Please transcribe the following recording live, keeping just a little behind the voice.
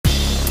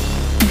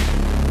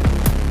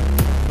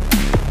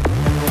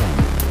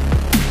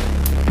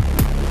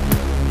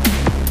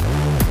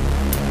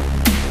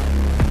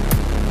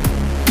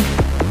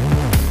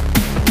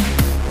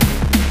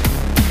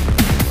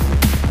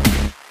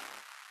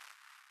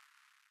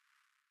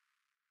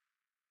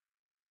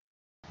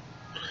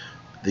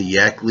The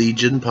Yak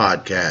Legion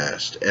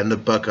podcast and the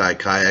Buckeye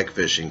Kayak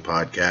Fishing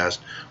podcast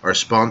are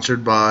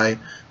sponsored by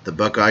the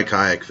Buckeye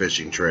Kayak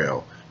Fishing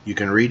Trail. You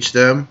can reach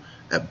them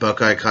at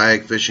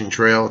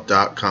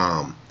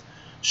buckeyekayakfishingtrail.com.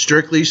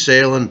 Strictly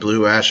Sail in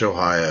Blue Ash,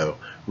 Ohio.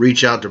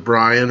 Reach out to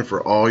Brian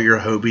for all your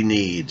Hobie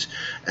needs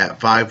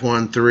at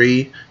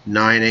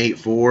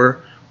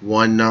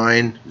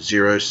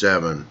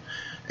 513-984-1907.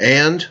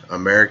 And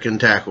American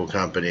Tackle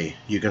Company.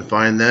 You can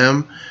find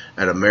them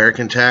at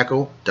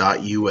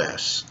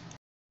americantackle.us.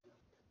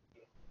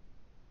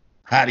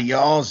 Howdy,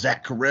 y'all.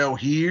 Zach Carell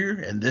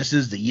here, and this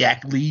is the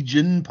Yak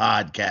Legion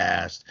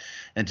podcast.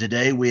 And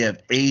today we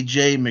have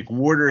AJ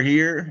Mcwhorter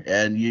here,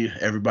 and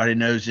everybody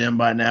knows him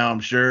by now,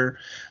 I'm sure.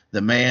 The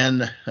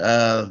man,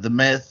 the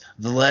myth,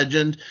 the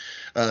legend,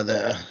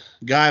 the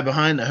guy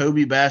behind the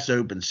Hobie Bass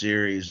Open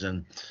series.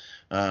 And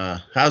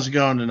how's it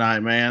going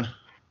tonight, man?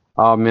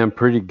 Oh, man,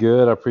 pretty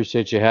good. I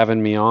appreciate you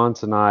having me on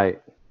tonight.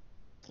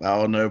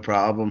 Oh, no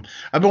problem.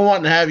 I've been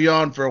wanting to have you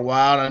on for a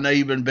while. I know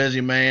you've been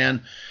busy,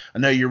 man. I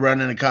know you're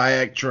running a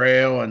kayak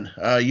trail, and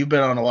you've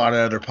been on a lot of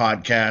other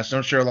podcasts.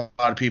 I'm sure a lot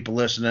of people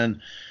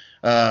listening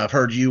have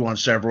heard you on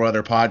several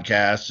other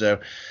podcasts. So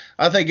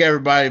I think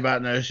everybody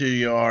about knows who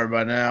you are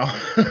by now.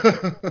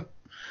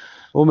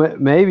 Well,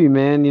 maybe,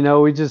 man.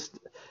 We just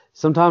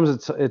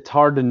sometimes it's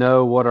hard to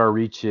know what our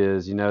reach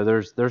is.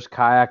 There's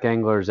kayak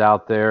anglers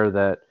out there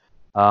that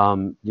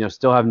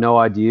still have no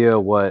idea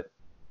what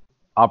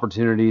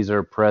opportunities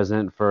are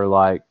present for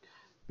like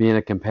being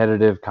a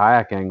competitive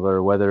kayak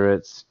angler, whether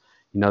it's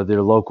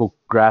their local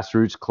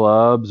grassroots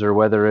clubs or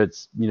whether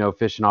it's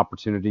fishing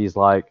opportunities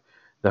like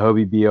the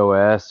Hobie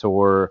B.O.S.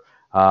 or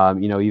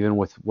even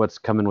with what's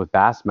coming with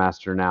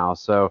Bassmaster now.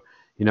 So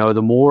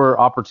the more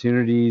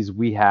opportunities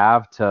we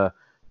have to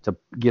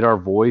get our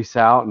voice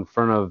out in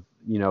front of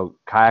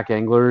kayak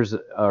anglers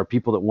or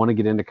people that want to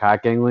get into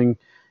kayak angling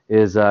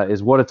is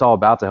what it's all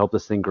about to help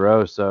this thing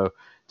grow. So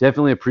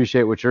definitely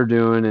appreciate what you're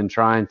doing and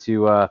trying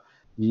to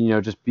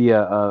just be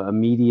a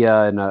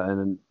media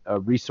and a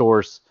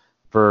resource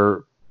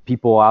for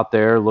people out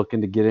there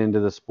looking to get into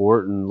the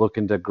sport and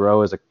looking to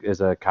grow as a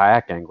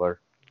kayak angler.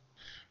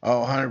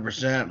 Oh,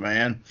 100%,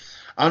 man.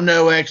 I'm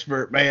no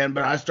expert, man,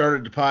 but I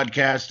started the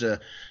podcast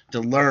to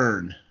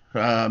learn.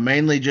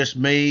 Mainly just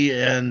me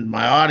and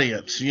my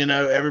audience.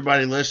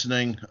 Everybody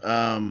listening.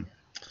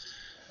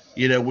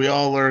 We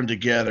all learn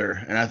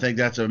together, and I think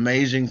that's an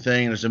amazing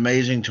thing. It's an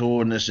amazing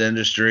tool in this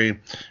industry,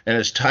 and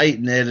as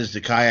tight knit as the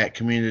kayak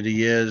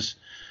community is,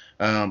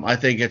 I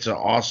think it's an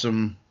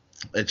awesome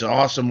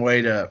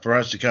way for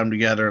us to come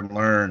together and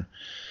learn.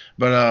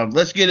 But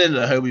let's get into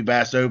the Hobie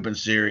Bass Open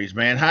series,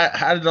 man.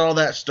 How did all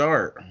that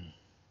start?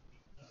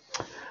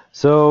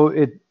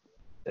 So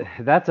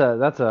that's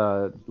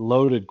a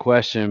loaded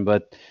question,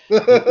 but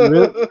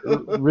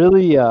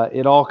really,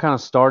 it all kind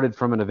of started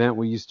from an event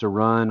we used to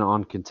run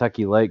on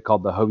Kentucky Lake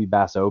called the Hobie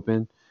Bass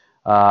Open,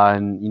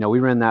 and we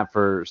ran that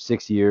for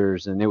 6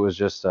 years, and it was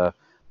just a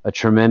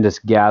tremendous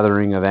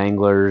gathering of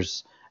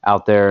anglers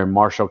out there in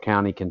Marshall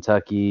County,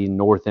 Kentucky,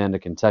 north end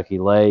of Kentucky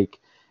Lake.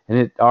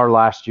 And our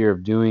last year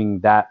of doing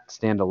that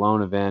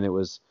standalone event, it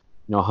was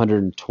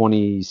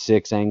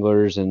 126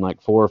 anglers and like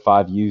 4 or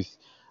 5 youth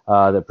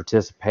that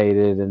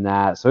participated in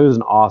that. So it was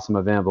an awesome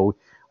event. But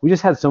we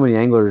just had so many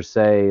anglers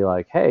say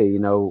like, hey,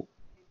 you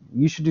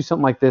should do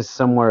something like this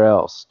somewhere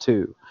else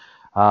too.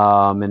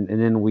 And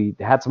then we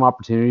had some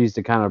opportunities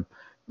to kind of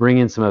bring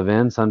in some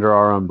events under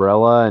our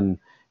umbrella, and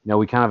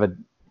we kind of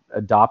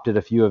adopted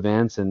a few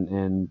events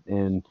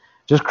and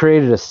just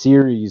created a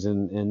series,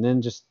 and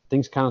then just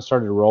things kind of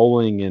started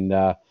rolling, and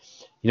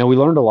we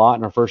learned a lot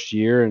in our first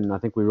year, and I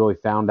think we really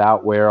found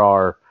out where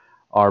our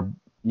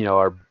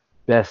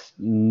best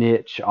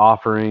niche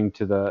offering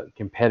to the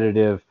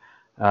competitive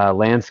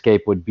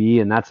landscape would be,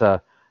 and that's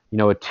a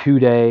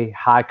 2-day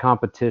high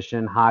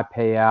competition, high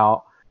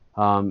payout,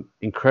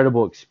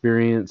 incredible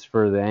experience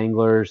for the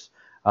anglers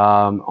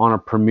on a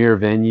premier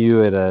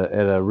venue at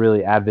a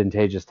really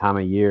advantageous time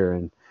of year.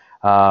 And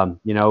going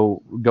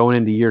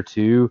into year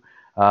 2,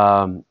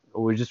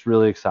 we're just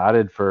really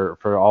excited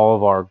for all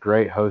of our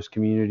great host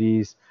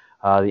communities.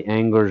 The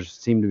anglers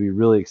seem to be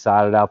really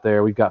excited out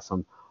there. We've got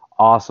some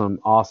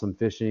awesome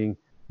fishing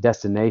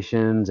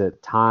destinations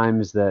at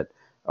times that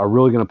are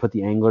really going to put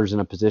the anglers in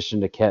a position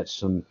to catch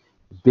some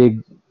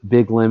big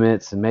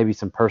limits and maybe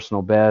some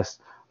personal best,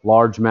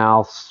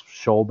 largemouth,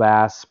 shoal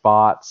bass,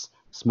 spots,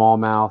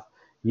 smallmouth,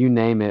 you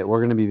name it. We're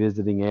going to be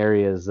visiting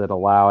areas that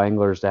allow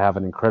anglers to have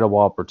an incredible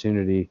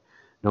opportunity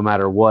no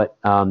matter what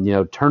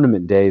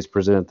tournament days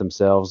present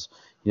themselves.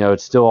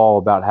 It's still all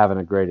about having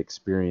a great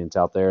experience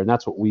out there, and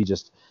that's what we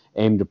just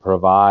aim to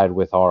provide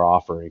with our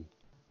offering.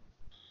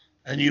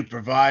 And you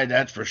provide,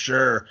 that's for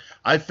sure.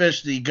 I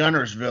fished the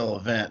Gunnersville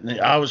event,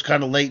 and I was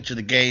kind of late to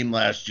the game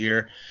last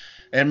year.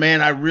 And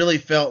man, I really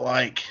felt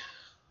like,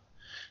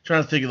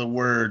 trying to think of the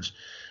words,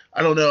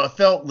 I don't know, I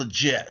felt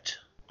legit.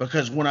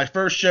 Because when I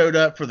first showed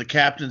up for the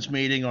captain's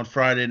meeting on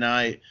Friday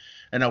night,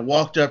 and I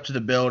walked up to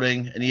the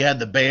building, and you had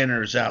the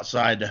banners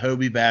outside, the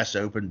Hobie Bass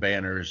Open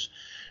banners.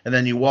 And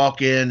then you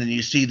walk in and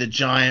you see the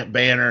giant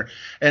banner.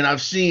 And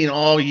I've seen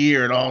all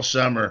year and all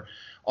summer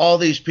all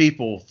these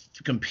people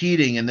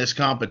competing in this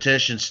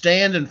competition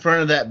stand in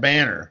front of that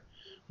banner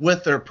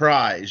with their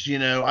prize.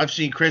 I've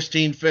seen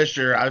Christine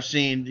Fisher, I've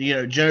seen,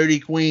 Jody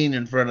Queen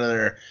in front of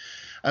there.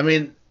 I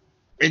mean,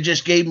 it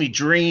just gave me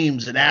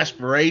dreams and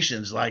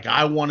aspirations. Like,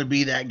 I want to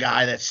be that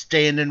guy that's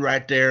standing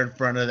right there in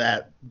front of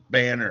that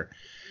banner.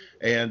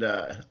 And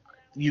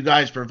you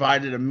guys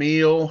provided a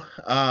meal.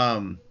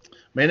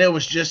 Man, it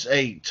was just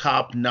a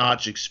top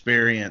notch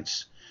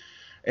experience.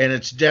 And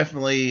it's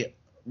definitely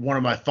one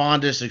of my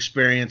fondest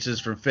experiences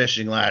from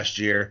fishing last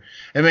year.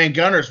 And man,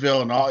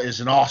 Gunnersville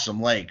is an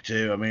awesome lake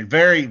too. I mean,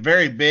 very,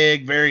 very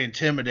big, very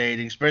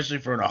intimidating, especially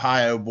for an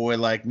Ohio boy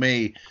like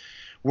me,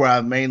 where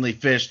I've mainly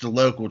fished the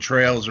local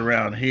trails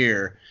around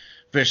here,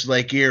 fished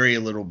Lake Erie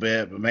a little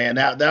bit. But man,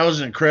 that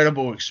was an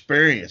incredible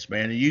experience,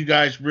 man. And you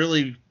guys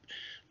really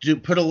do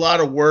put a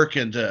lot of work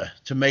into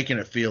making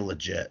it feel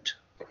legit.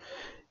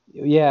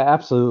 Yeah,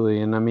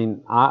 absolutely. And I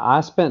mean, I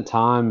spent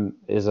time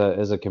as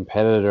a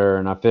competitor,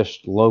 and I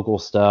fished local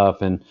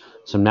stuff and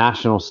some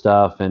national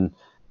stuff, and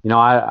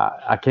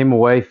I came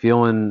away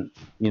feeling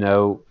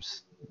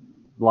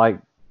like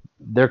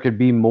there could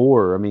be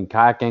more. I mean,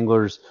 kayak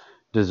anglers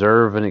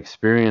deserve an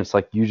experience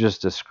like you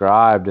just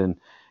described, and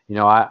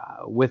I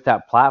with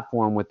that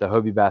platform with the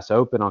Hobie Bass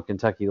Open on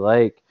Kentucky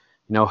Lake,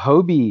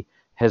 Hobie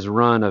has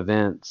run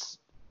events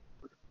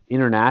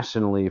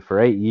internationally for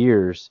 8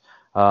 years,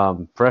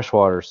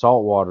 freshwater,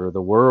 saltwater,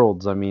 the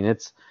worlds. I mean,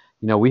 it's,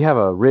 we have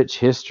a rich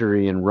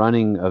history in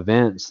running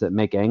events that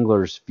make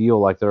anglers feel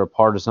like they're a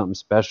part of something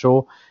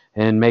special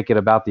and make it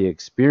about the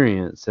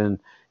experience. And,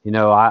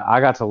 I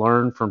got to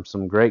learn from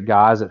some great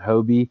guys at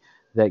Hobie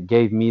that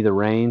gave me the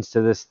reins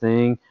to this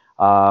thing.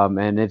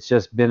 And it's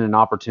just been an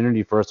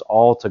opportunity for us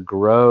all to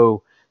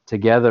grow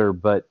together,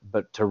 but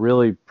to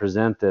really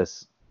present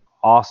this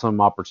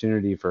awesome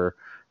opportunity for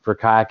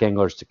kayak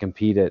anglers to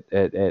compete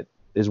at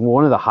is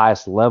one of the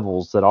highest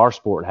levels that our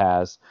sport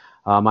has.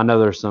 I know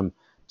there's some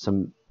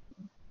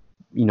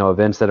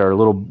events that are a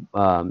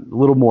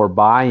little more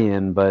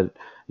buy-in, but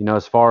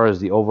as far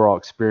as the overall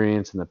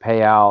experience and the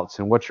payouts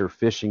and what you're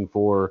fishing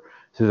for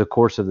through the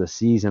course of the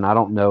season, I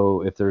don't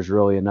know if there's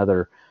really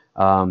another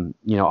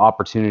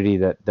opportunity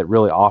that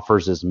really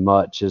offers as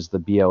much as the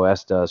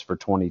B.O.S does for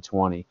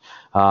 2020.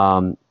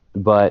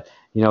 But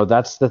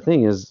that's the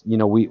thing is,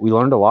 we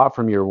learned a lot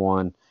from year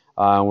one.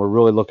 We're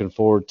really looking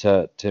forward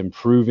to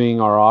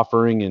improving our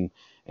offering and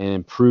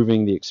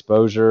improving the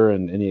exposure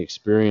and the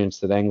experience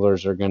that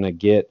anglers are going to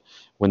get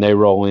when they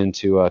roll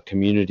into a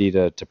community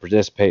to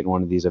participate in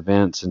one of these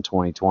events in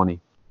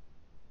 2020.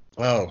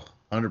 Oh,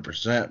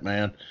 100%,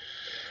 man.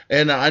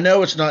 And I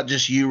know it's not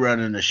just you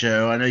running the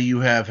show. I know you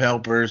have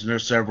helpers, and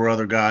there's several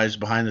other guys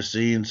behind the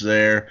scenes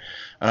there.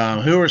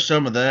 Who are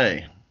some of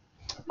they?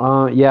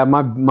 Yeah,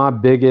 my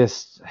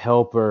biggest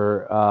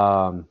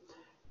helper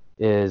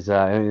is,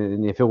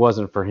 and if it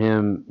wasn't for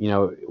him,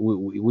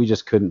 we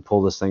just couldn't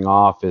pull this thing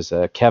off, is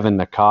Kevin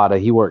Nakata.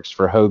 He works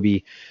for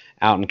Hobie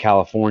out in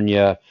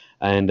California,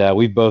 and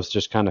we've both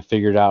just kind of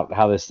figured out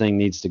how this thing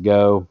needs to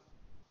go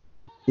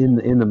in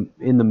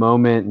the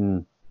moment,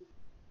 and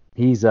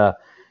he's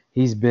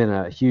been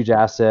a huge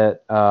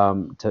asset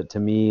to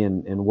me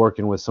and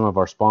working with some of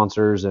our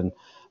sponsors, and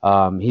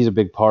he's a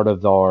big part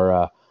of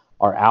our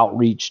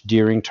outreach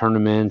during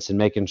tournaments and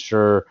making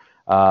sure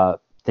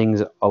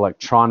things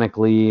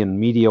electronically and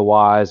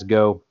media-wise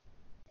go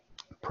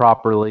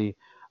properly.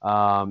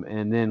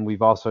 And then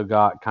we've also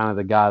got kind of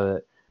the guy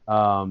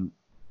that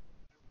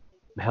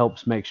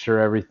helps make sure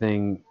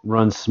everything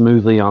runs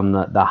smoothly on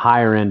the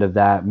higher end of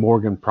that,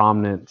 Morgan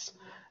Prominence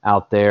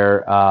out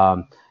there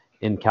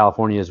in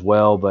California as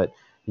well. But,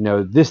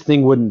 this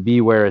thing wouldn't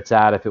be where it's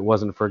at if it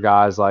wasn't for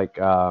guys like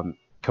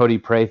Cody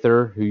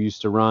Prather, who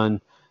used to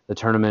run the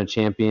Tournament of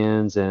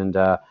Champions and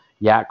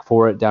Yak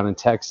for it down in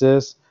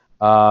Texas.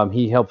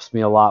 He helps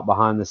me a lot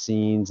behind the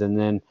scenes, and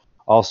then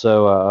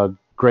also a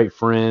great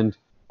friend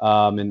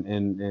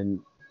and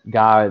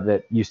guy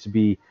that used to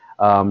be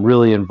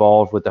really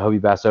involved with the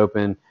Hobie Bass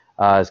Open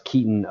is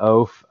Keaton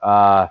Oaf.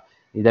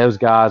 Those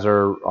guys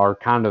are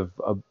kind of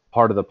a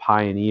part of the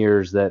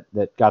pioneers that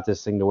got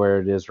this thing to where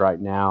it is right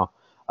now.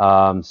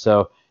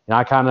 So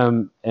I kind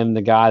of am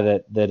the guy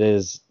that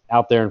is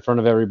out there in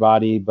front of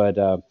everybody, but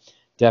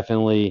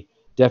definitely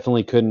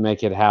couldn't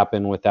make it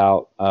happen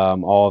without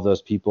all of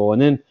those people.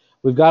 And then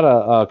we've got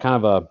a kind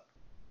of a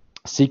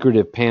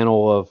secretive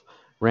panel of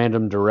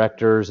random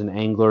directors and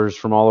anglers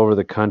from all over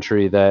the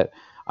country that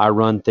I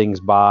run things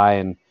by,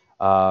 and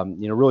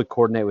really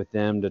coordinate with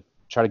them to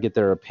try to get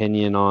their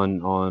opinion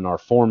on our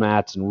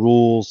formats and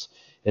rules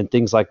and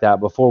things like that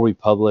before we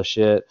publish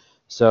it.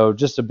 So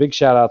just a big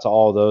shout out to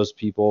all those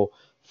people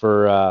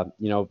for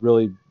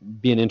really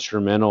being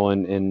instrumental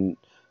in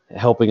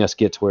helping us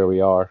get to where we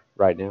are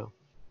right now.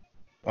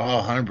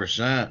 Oh,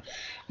 100%.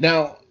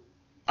 Now,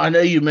 I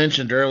know you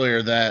mentioned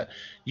earlier that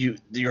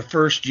your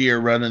first year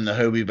running the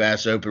Hobie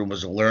Bass Open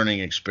was a learning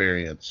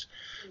experience.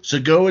 So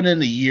going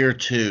into year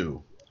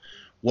two,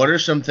 what are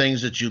some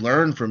things that you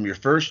learned from your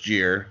first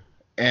year,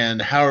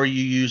 and how are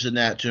you using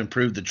that to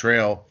improve the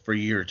trail for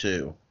year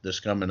two this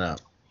coming up?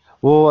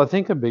 Well, I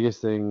think the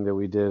biggest thing that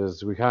we did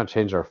is we kind of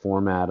changed our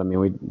format. I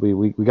mean,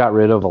 we got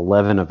rid of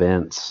 11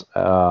 events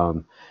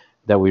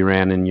that we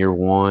ran in year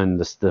one,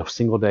 the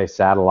single day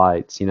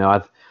satellites. I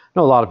know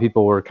a lot of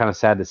people were kind of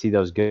sad to see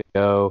those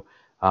go.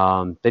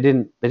 They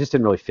just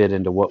didn't really fit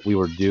into what we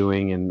were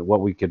doing and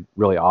what we could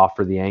really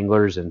offer the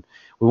anglers. And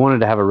we wanted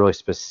to have a really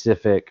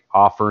specific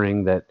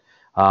offering that,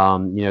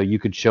 you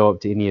could show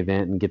up to any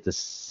event and get the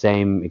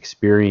same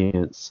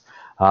experience.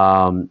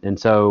 And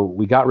so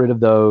we got rid of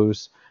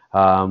those.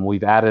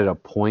 We've added a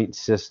point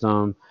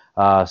system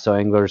so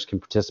anglers can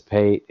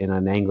participate in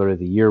an Angler of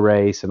the Year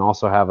race and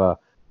also have a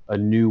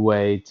new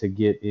way to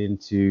get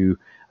into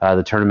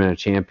the Tournament of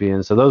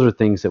Champions. So those are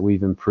things that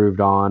we've improved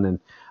on,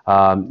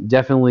 and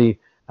definitely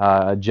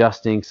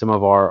adjusting some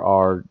of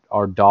our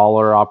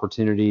dollar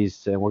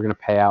opportunities. And we're going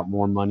to pay out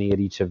more money at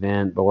each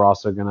event, but we're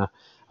also going to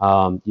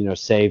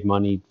save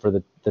money for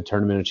the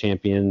Tournament of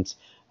Champions,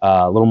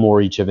 a little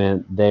more each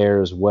event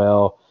there as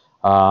well.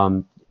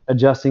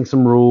 Adjusting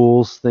some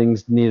rules,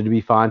 things needed to be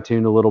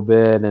fine-tuned a little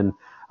bit, and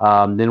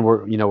then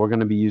we're going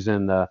to be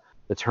using the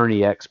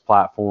Tourney X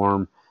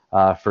platform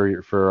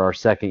for our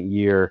second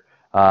year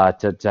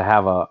to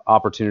have a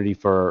opportunity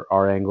for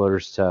our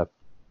anglers to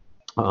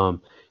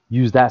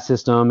use that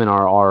system and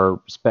our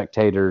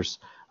spectators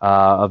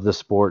of the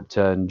sport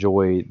to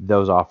enjoy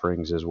those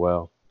offerings as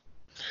well.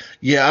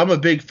 Yeah, I'm a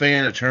big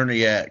fan of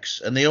Tourney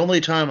X, and the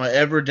only time I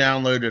ever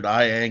downloaded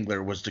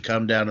iAngler was to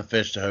come down and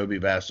fish the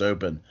Hobie Bass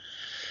Open.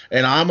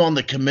 And I'm on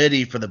the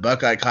committee for the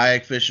Buckeye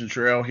Kayak Fishing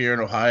Trail here in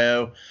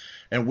Ohio,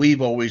 and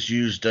we've always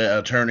used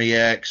Tourney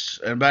X.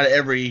 And about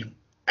every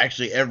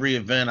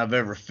event I've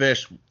ever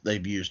fished,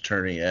 they've used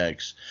Tourney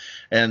X.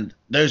 And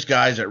those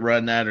guys that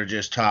run that are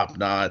just top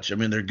notch. I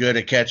mean, they're good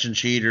at catching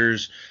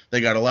cheaters.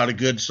 They got a lot of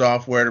good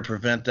software to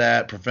prevent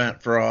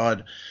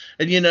fraud.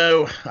 And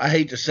I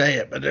hate to say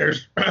it, but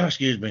there's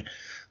excuse me,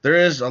 there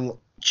is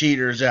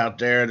cheaters out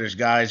there. There's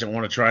guys that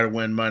want to try to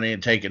win money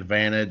and take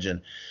advantage,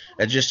 and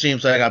it just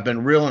seems like I've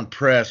been real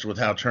impressed with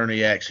how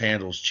Tourney X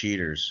handles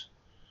cheaters.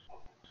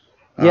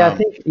 Yeah, I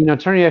think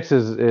Tourney X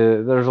is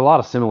there's a lot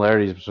of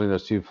similarities between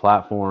those two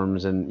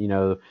platforms, and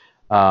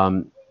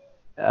um,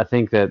 I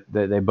think that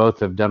they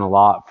both have done a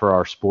lot for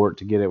our sport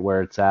to get it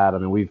where it's at. I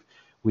mean,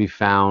 we've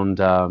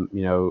found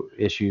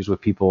issues with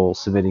people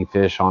submitting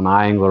fish on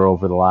iAngler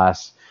over the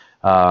last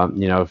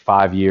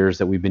 5 years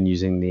that we've been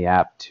using the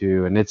app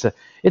too, and it's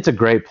a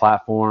great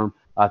platform.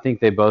 I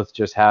think they both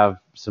just have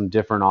some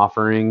different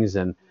offerings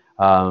and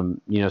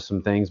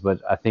some things,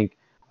 but I think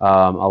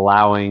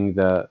allowing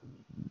the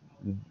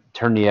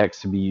Tourney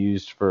X to be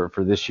used for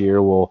this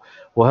year will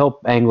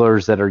help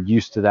anglers that are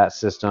used to that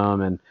system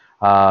and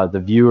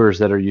the viewers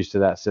that are used to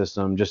that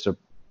system just to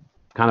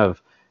kind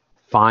of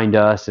find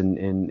us and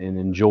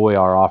enjoy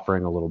our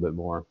offering a little bit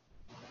more.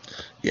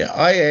 Yeah,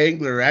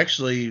 iAngler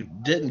actually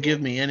didn't give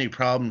me any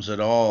problems at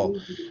all,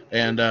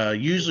 and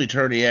usually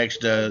Tourney X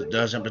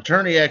doesn't, but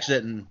Tourney X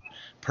isn't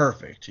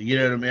perfect. You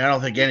know what I mean? I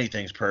don't think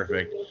anything's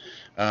perfect.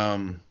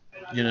 Um,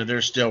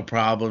 there's still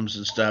problems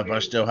and stuff. I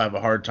still have a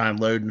hard time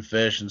loading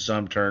fish in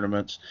some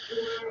tournaments.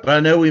 But I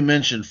know we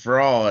mentioned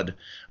fraud.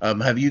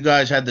 Have you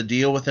guys had to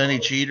deal with any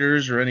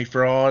cheaters or any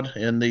fraud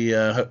in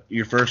the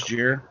your first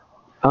year?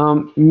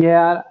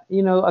 Yeah,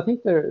 I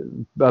think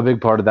a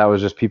big part of that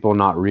was just people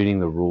not reading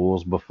the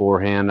rules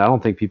beforehand. I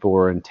don't think people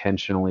were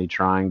intentionally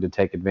trying to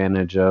take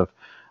advantage of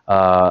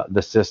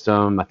the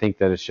system. I think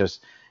that it's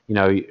just,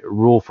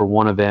 rule for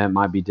one event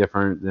might be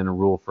different than a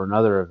rule for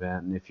another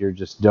event. And if you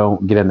just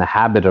don't get in the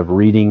habit of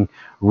reading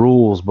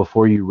rules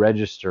before you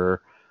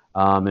register,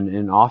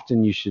 and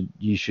often you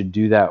should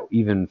do that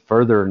even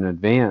further in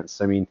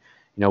advance. I mean,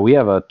 we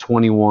have a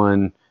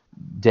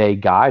 21-day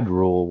guide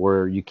rule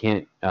where you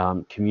can't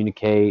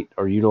communicate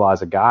or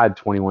utilize a guide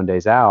 21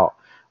 days out.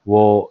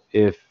 Well,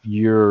 if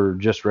you're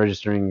just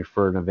registering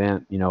for an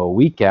event, a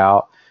week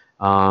out,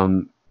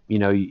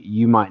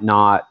 you might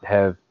not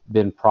have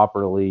been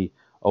properly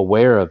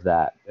aware of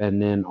that.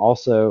 And then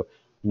also,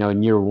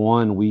 in year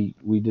one, we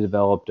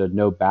developed a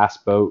no bass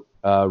boat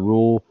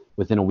rule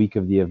within a week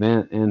of the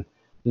event. And,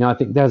 I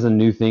think that's a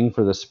new thing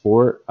for the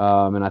sport.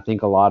 And I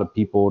think a lot of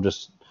people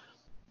just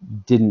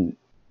didn't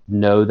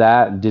know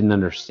that, didn't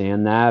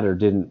understand that, or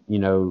didn't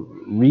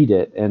read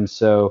it. And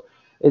so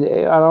I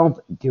don't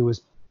think it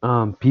was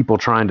people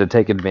trying to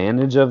take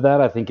advantage of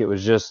that. I think it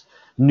was just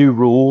new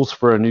rules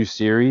for a new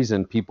series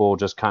and people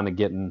just kind of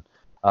getting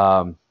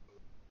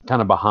kind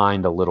of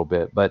behind a little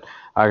bit. But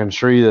I can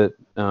assure you that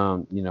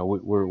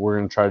we're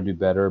going to try to do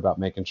better about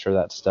making sure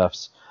that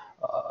stuff's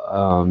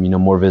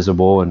more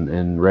visible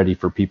and ready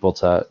for people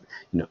to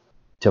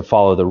to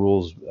follow the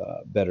rules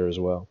better as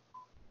well.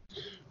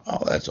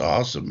 Oh, that's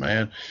awesome,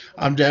 man.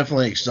 I'm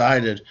definitely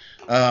excited.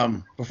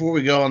 Before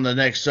we go on the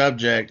next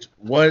subject,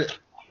 what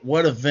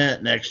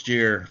event next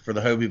year for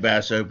the Hobie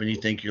Bass Open you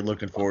think you're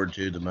looking forward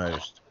to the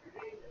most?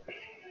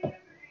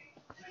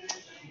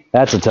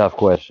 That's a tough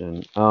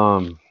question.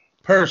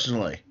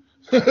 Personally,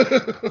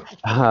 what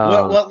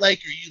Um, what lake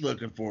are you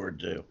looking forward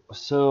to?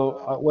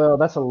 well,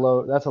 that's a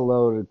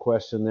loaded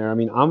question there. I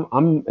mean,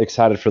 I'm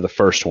excited for the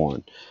first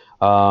one.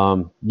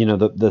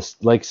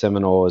 This Lake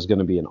Seminole is going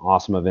to be an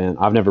awesome event.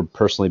 I've never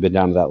personally been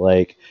down to that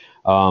lake,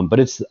 but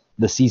it's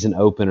the season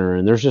opener,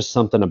 and there's just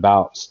something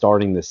about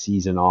starting the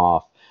season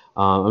off.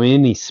 I mean,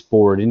 any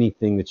sport,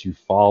 anything that you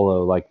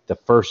follow, like the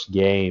first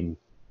game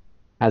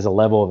has a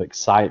level of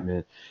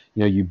excitement.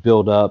 You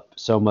build up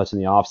so much in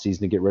the off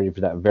season to get ready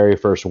for that very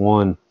first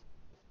one.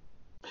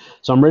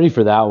 So I'm ready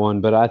for that one.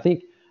 But I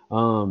think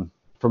from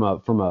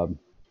a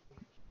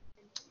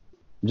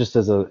just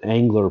as an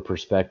angler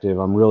perspective,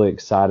 I'm really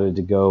excited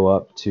to go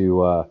up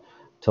to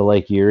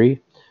Lake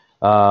Erie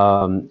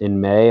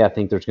in May. I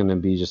think there's going to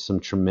be just some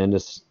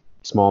tremendous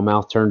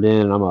smallmouth turned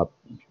in, and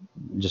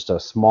just a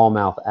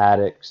smallmouth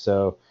addict,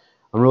 so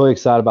I'm really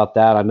excited about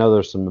that. I know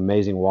there's some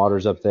amazing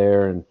waters up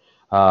there, and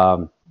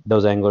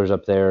those anglers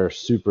up there are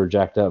super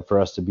jacked up for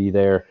us to be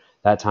there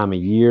that time of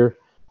year.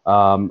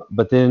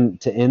 But then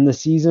to end the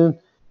season,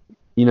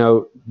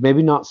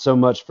 maybe not so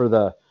much for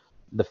the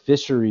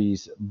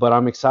fisheries, but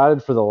I'm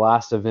excited for the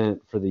last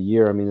event for the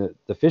year. I mean,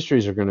 the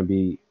fisheries are going to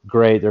be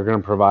great. They're going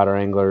to provide our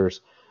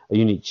anglers a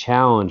unique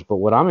challenge. But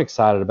what I'm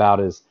excited about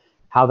is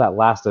how that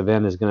last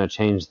event is going to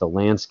change the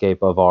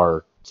landscape of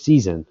our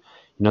season.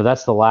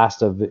 That's the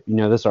last of, this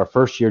is our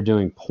first year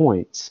doing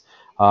points.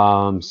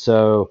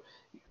 So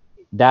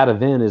that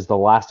event is the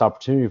last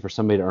opportunity for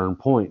somebody to earn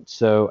points.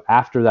 So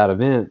after that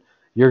event,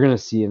 you're going to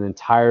see an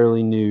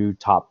entirely new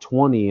top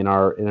 20 in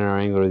our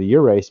Angler of the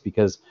Year race,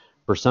 because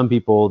for some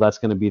people that's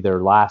going to be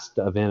their last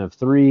event of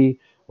three,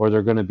 or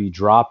they're going to be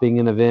dropping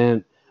an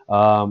event,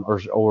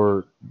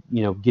 or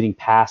getting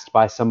passed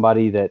by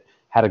somebody that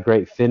had a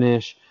great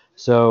finish.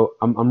 So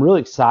I'm really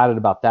excited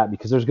about that,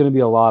 because there's going to be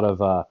a lot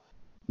of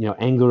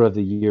Angler of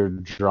the Year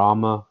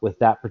drama with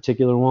that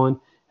particular one.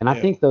 And I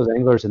Yeah. think those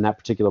anglers in that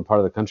particular part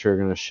of the country are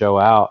going to show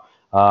out.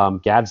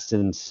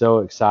 Gadsden's so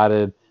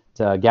excited.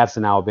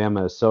 Gadsden,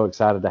 Alabama is so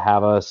excited to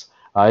have us.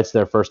 It's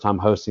their first time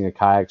hosting a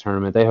kayak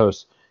tournament. They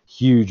host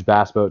huge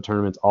bass boat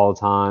tournaments all the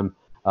time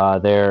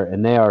there,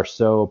 and they are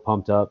so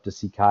pumped up to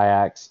see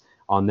kayaks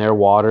on their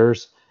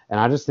waters. And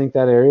I just think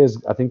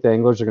I think the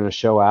anglers are going to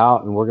show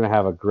out, and we're going to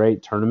have a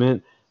great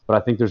tournament. But I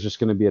think there's just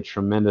going to be a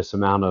tremendous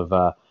amount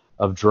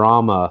of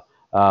drama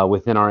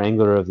within our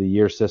Angler of the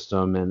Year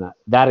system, and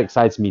that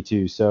excites me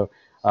too. So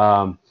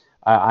I'm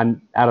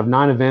out of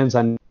 9 events,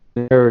 I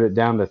narrowed it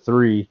down to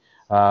three.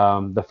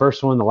 The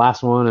first one, the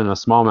last one, and a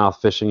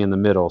smallmouth fishing in the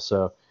middle.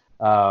 So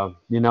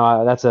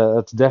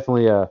that's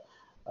definitely a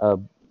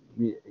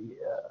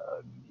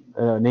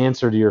an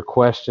answer to your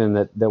question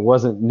that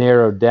wasn't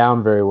narrowed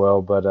down very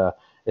well, but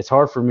it's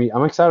hard for me.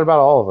 I'm excited about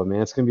all of them,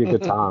 man. It's gonna be a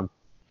good time.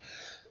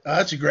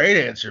 That's a great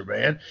answer,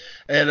 man.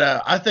 And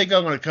I think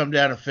I'm going to come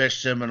down and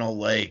fish Seminole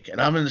Lake.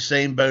 And I'm in the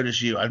same boat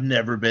as you. I've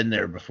never been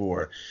there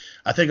before.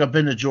 I think I've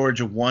been to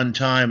Georgia one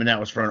time, and that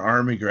was for an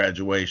Army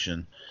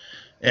graduation.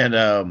 And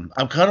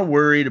I'm kind of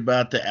worried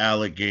about the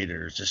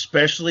alligators,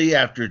 especially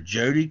after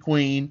Jody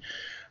Queen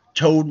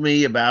told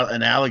me about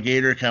an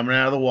alligator coming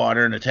out of the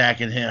water and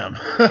attacking him.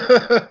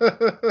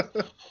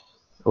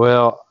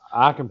 Well,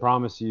 I can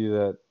promise you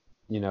that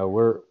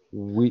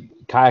we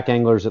kayak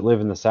anglers that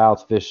live in the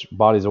South fish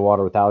bodies of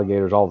water with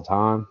alligators all the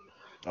time.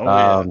 Oh,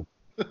 yeah.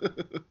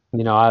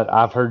 Um,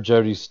 I've heard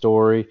Jody's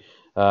story.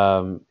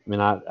 I'm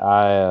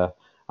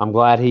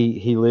glad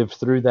he lived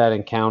through that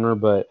encounter.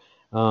 But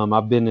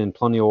I've been in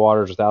plenty of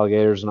waters with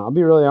alligators, and I'll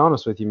be really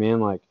honest with you,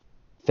 man. Like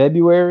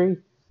February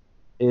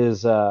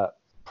is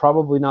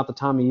probably not the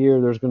time of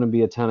year there's going to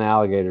be a ton of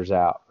alligators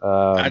out.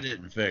 I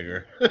didn't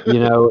figure.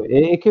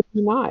 It could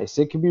be nice.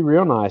 It could be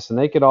real nice, and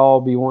they could all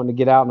be wanting to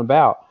get out and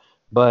about.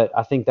 But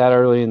I think that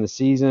early in the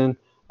season,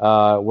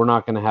 we're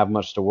not going to have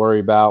much to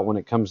worry about when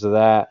it comes to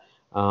that.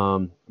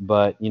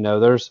 But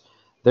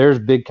there's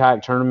big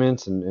kayak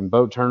tournaments and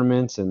boat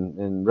tournaments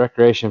and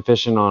recreation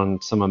fishing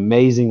on some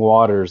amazing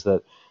waters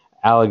that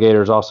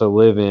alligators also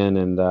live in.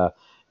 And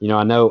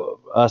I know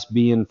us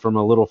being from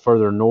a little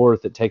further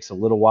north, it takes a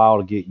little while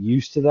to get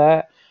used to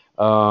that.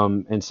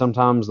 And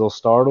sometimes they'll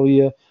startle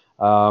you.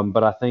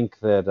 But I think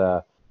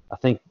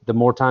the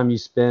more time you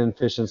spend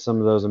fishing some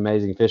of those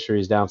amazing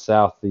fisheries down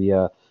south,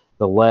 the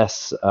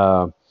less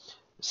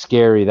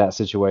scary that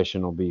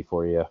situation will be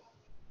for you.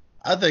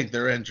 I think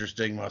they're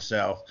interesting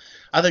myself.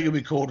 I think it'd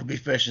be cool to be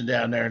fishing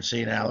down there and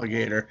see an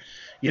alligator.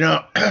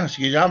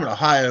 Excuse me, I'm an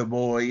Ohio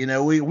boy.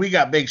 We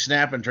got big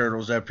snapping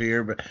turtles up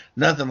here, but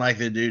nothing like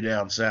they do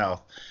down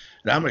south.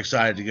 And I'm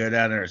excited to go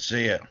down there and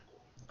see it.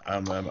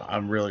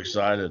 I'm really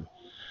excited.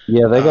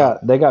 Yeah, they Uh,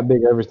 got they got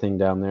big everything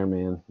down there,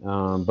 man.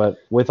 But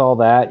with all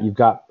that, you've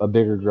got a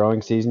bigger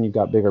growing season. You've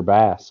got bigger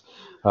bass.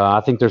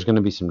 I think there's going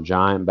to be some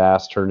giant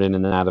bass turned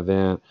in that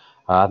event.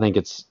 I think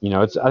I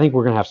think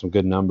we're going to have some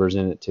good numbers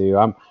in it too.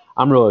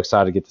 I'm really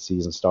excited to get the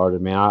season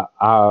started, man.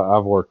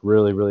 I've worked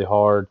really really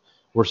hard.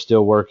 We're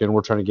still working.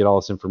 We're trying to get all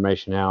this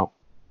information out.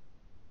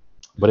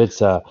 But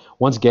it's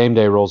once game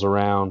day rolls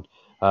around,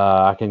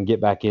 I can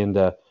get back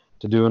into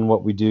doing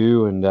what we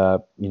do,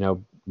 and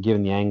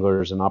giving the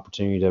anglers an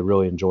opportunity to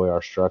really enjoy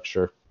our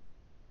structure.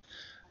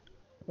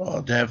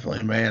 Well,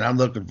 definitely, man. I'm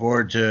looking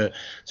forward to it.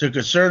 So,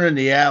 concerning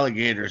the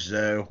alligators,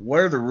 though, what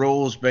are the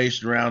rules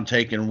based around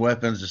taking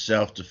weapons of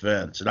self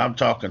defense? And I'm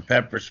talking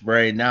pepper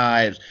spray,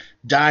 knives,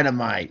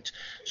 dynamite,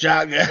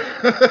 shotgun.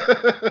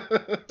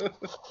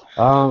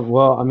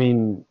 Well, I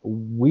mean,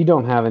 we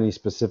don't have any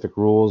specific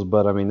rules,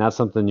 but I mean, that's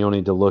something you'll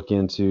need to look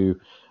into,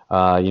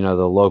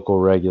 the local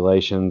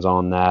regulations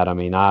on that. I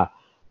mean, I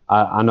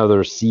know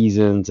there's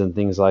seasons and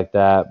things like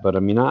that, but I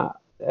mean,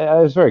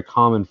 it's very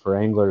common for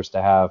anglers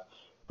to have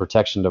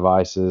protection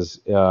devices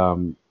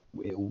on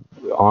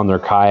their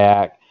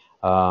kayak.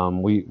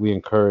 We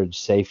encourage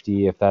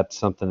safety if that's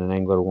something an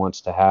angler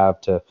wants to have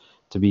to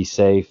be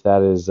safe.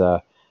 That is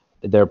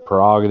their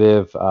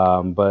prerogative.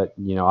 But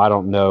I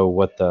don't know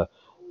what the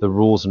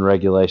rules and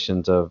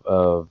regulations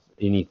of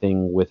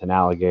anything with an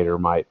alligator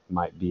might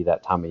be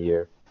that time of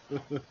year.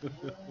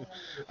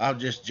 I'm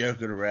just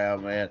joking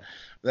around, man.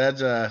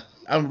 That's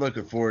I'm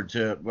looking forward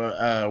to it.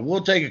 But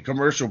we'll take a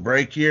commercial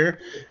break here,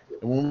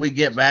 and when we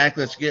get back,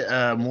 let's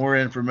get more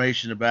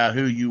information about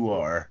who you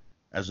are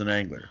as an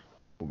angler.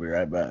 We'll be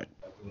right back.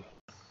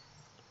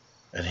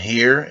 And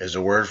here is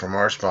a word from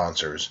our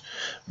sponsors,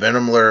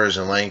 Venom Lures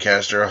in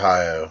Lancaster,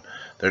 Ohio.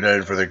 They're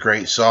known for their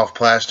great soft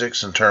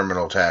plastics and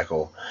terminal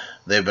tackle.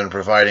 They've been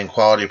providing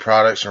quality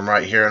products from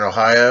right here in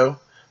Ohio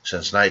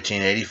since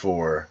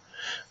 1984.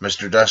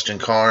 Mr. Dustin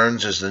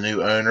Carnes is the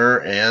new owner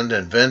and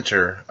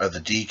inventor of the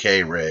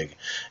DK rig.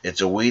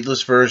 It's a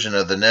weedless version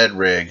of the Ned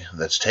rig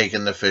that's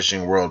taken the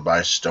fishing world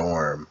by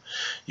storm.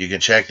 You can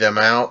check them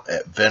out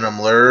at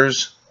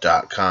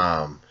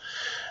venomlures.com.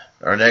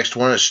 Our next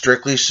one is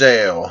Strictly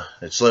Sail.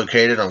 It's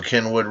located on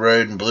Kenwood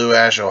Road in Blue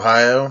Ash,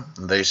 Ohio.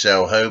 They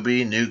sell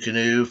Hobie, New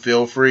Canoe,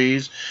 Feel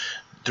Freeze,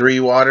 Three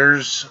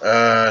Waters,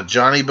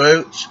 Johnny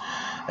Boats,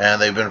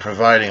 and they've been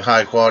providing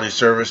high quality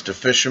service to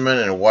fishermen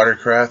and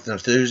watercraft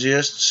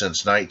enthusiasts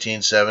since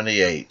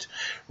 1978.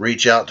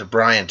 Reach out to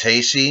Brian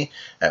Tacey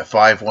at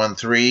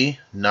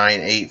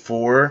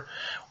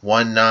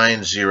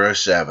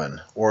 513-984-1907,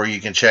 or you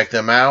can check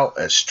them out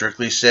at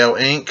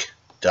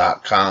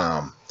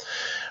strictlysailinc.com.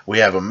 We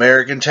have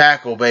American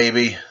Tackle,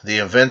 baby, the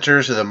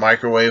inventors of the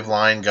microwave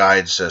line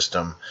guide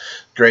system.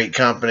 Great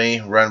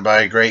company, run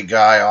by a great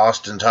guy,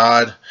 Austin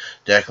Todd.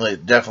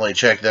 Definitely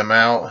check them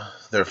out.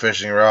 Their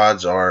fishing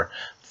rods are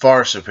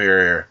far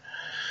superior.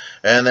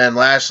 And then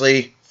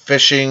lastly,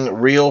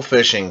 Real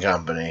Fishing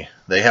Company.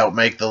 They help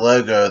make the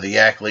logo of the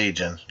Yak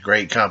Legion.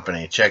 Great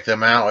company. Check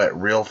them out at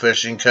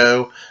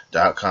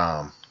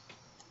realfishingco.com.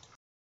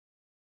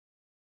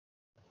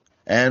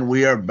 And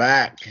we are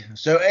back.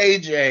 So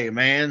AJ,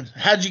 man,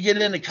 how'd you get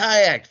into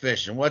kayak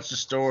fishing? What's the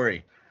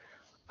story?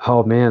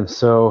 Oh man,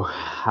 so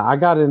I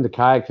got into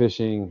kayak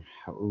fishing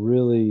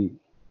really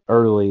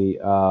early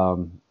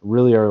on.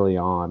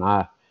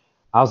 I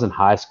was in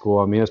high school.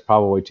 I mean, it was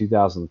probably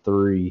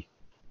 2003,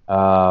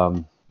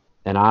 and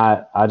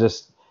I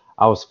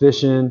was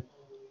fishing.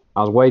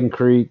 I was wading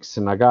creeks,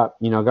 and I got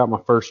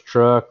my first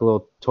truck, a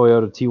little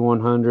Toyota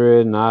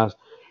T100, and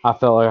I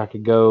felt like I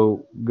could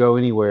go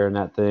anywhere in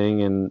that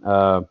thing, and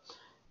I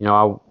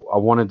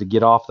wanted to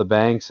get off the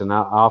banks and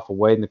off of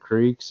wading the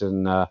creeks,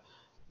 and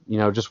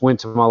just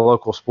went to my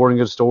local sporting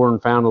goods store and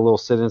found a little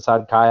sit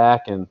inside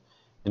kayak and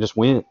just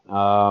went.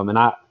 And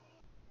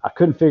I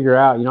couldn't figure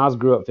out, I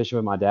grew up fishing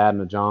with my dad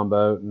in a John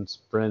boat and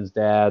some friends'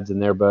 dads in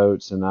their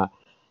boats. And I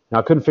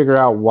couldn't figure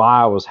out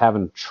why I was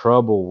having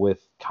trouble with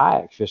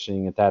kayak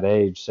fishing at that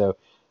age. So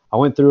I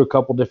went through a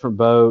couple different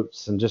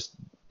boats and just,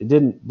 it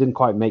didn't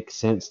quite make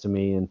sense to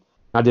me. And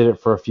I did it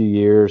for a few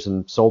years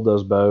and sold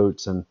those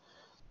boats. And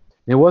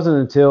it wasn't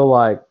until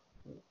like,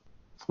 I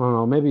don't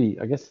know, maybe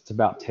I guess it's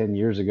about 10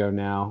 years ago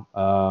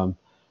now,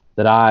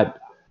 that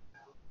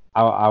I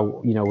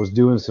was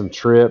doing some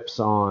trips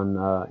on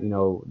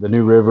the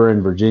New River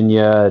in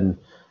Virginia,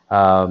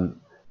 and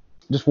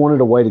just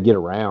wanted a way to get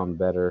around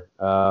better.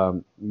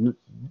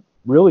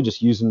 Really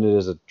just using it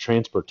as a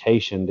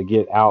transportation to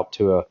get out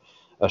to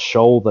a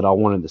shoal that I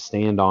wanted to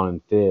stand on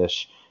and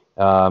fish,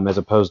 as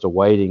opposed to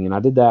waiting. And I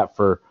did that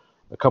for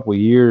a couple of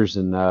years,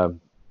 and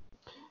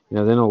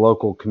then a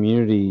local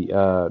community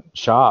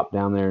shop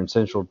down there in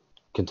Central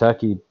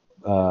Kentucky,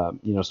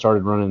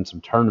 started running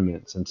some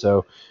tournaments, and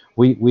so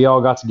we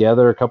all got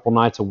together a couple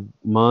nights a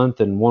month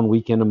and one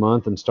weekend a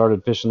month and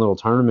started fishing little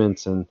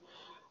tournaments, and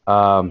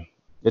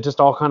it just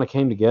all kind of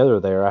came together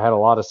there. I had a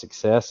lot of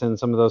success in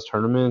some of those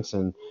tournaments,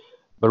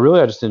 but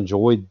really I just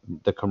enjoyed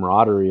the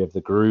camaraderie of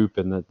the group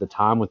and the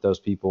time with those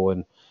people.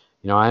 And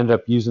I ended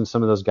up using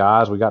some of those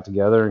guys. We got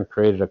together and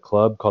created a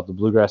club called the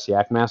Bluegrass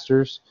Yak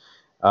Masters,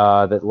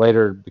 that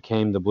later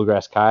became the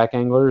Bluegrass Kayak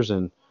Anglers.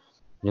 And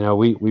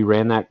we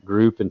ran that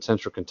group in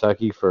Central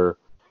Kentucky for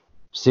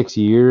 6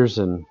 years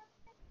and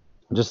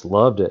just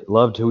loved it.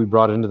 Loved who we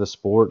brought into the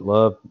sport.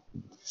 Loved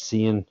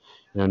seeing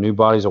new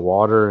bodies of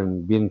water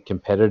and being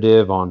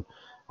competitive on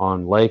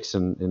lakes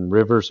and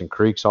rivers and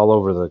creeks all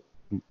over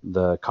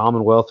the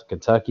Commonwealth of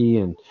Kentucky.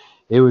 And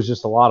it was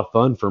just a lot of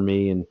fun for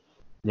me. And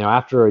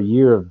after a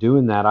year of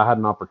doing that, I had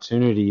an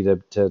opportunity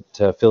to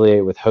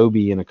affiliate with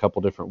Hobie in a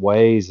couple different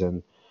ways,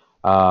 and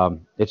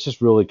it's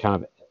just really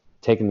kind of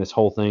taken this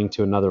whole thing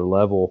to another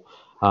level.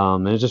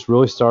 And it just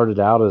really started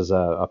out as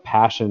a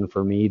passion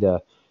for me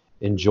to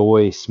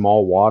enjoy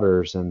small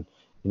waters, and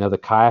the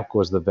kayak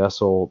was the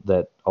vessel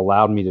that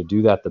allowed me to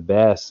do that the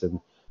best. And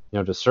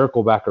to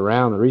circle back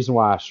around, the reason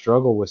why I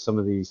struggle with some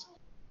of these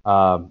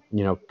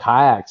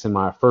kayaks in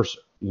my first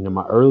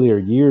my earlier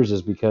years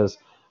is because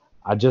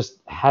I just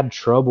had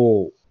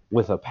trouble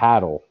with a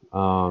paddle.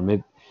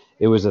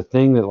 It was a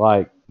thing that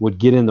like would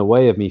get in the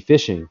way of me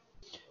fishing.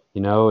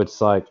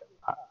 It's like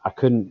I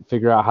couldn't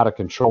figure out how to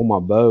control my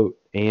boat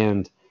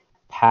and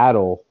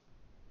paddle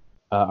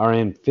or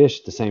and fish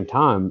at the same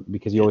time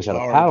because you always It's had a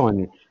hard. paddle in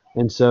you.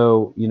 And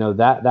so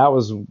that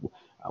was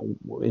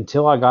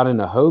until I got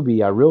into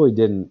Hobie, I really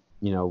didn't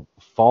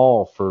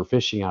fall for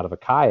fishing out of a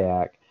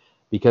kayak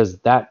because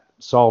that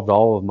solved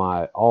all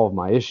of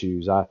my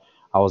issues. I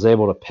was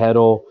able to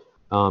pedal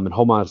and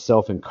hold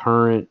myself in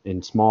current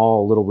in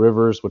small little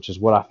rivers, which is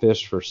what I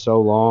fished for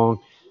so long,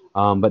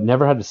 but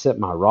never had to set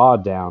my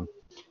rod down.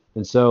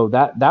 And so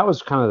that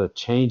was kind of the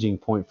changing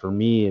point for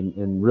me,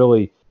 and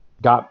really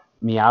got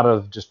me out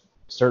of just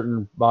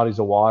certain bodies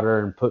of water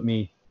and put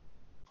me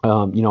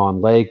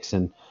on lakes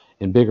and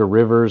bigger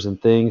rivers and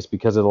things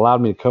because it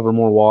allowed me to cover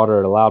more water.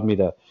 It allowed me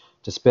to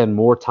spend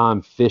more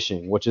time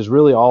fishing, which is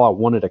really all I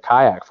wanted a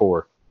kayak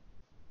for.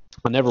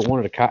 I never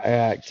wanted a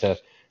kayak to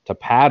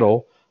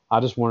paddle. I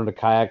just wanted a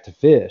kayak to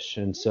fish.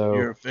 And so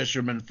You're a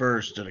fisherman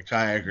first and a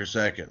kayaker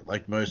second,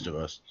 like most of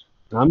us.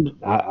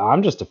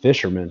 I'm just a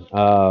fisherman.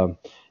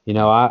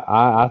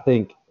 I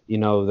think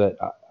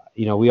that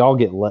we all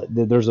get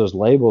there's those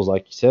labels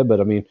like you said, but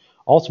I mean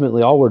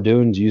ultimately all we're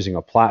doing is using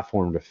a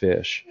platform to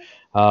fish.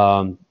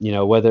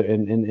 Whether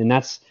and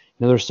that's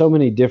there's so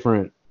many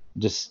different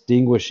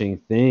distinguishing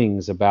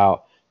things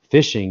about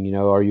fishing.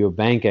 Are you a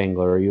bank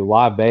angler? Are you a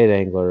live bait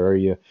angler? Are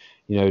you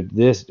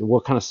this?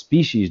 What kind of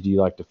species do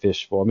you like to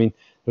fish for? I mean,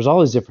 there's all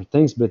these different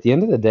things, but at the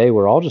end of the day,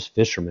 we're all just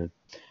fishermen,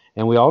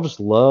 and we all just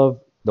love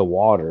the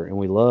water and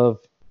we love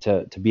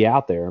to be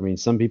out there. I mean,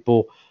 some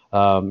people,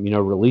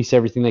 release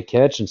everything they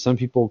catch, and some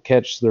people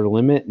catch their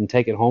limit and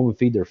take it home and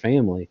feed their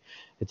family.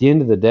 At the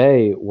end of the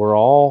day, we're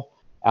all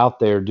out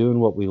there doing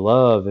what we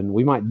love, and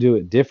we might do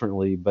it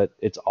differently, but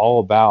it's all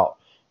about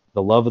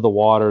the love of the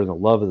water and the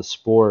love of the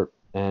sport.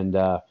 And,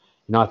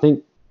 I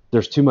think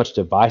there's too much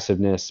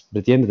divisiveness, but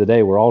at the end of the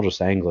day, we're all just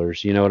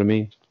anglers. You know what I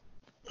mean?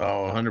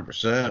 Oh,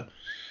 100%.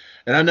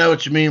 And I know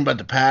what you mean about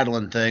the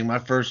paddling thing. My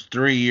first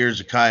 3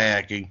 years of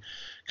kayak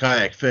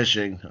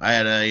fishing, I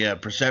had a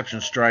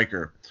perception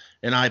striker,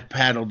 and I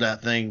paddled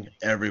that thing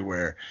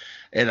everywhere.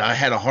 And I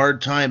had a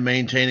hard time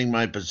maintaining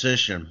my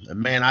position.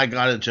 And man, I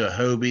got into a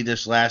Hobie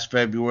this last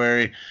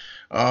February.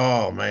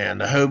 Oh man,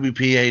 the Hobie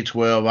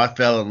PA-12. I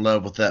fell in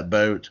love with that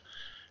boat.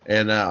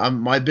 And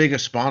my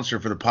biggest sponsor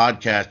for the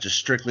podcast is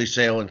Strictly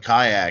Sail and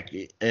Kayak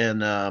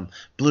in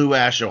Blue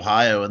Ash,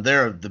 Ohio, and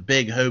they're the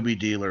big Hobie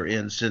dealer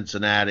in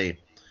Cincinnati.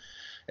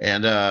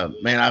 And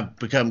man, I've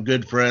become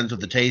good friends with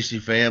the Tacey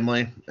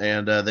family,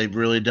 and they've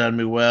really done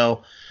me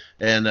well.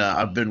 And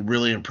I've been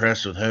really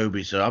impressed with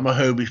Hobie, so I'm a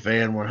Hobie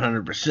fan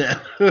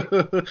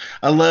 100%.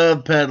 I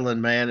love pedaling,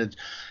 man.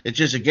 It's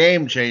just a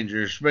game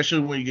changer,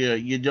 especially when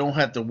you don't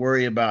have to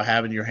worry about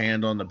having your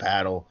hand on the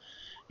paddle.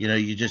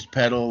 You just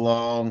pedal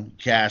along,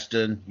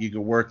 casting. You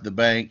can work the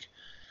bank.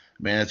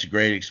 Man, it's a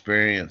great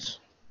experience.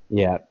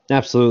 Yeah,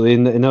 absolutely.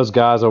 And those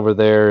guys over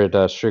there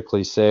at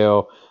Strictly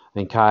Sail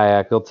and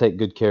Kayak, they'll take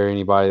good care of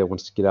anybody that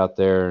wants to get out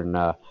there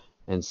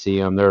and see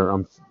them.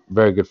 I'm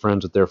very good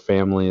friends with their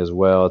family as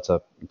well. It's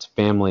a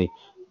family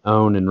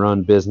owned and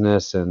run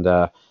business, and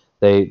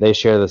they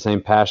share the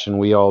same passion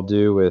we all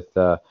do with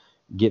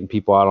getting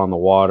people out on the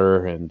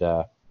water. And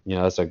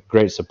that's a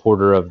great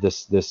supporter of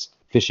this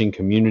fishing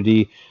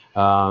community.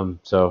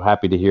 So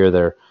happy to hear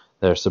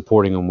they're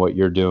supporting on what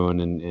you're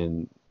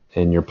doing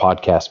in your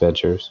podcast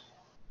ventures.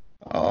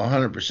 Oh,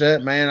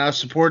 100%, man. I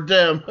support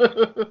them.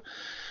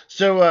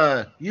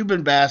 So, you've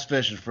been bass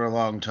fishing for a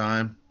long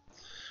time.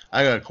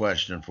 I got a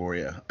question for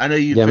you. I know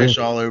you Yeah, man. fish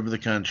all over the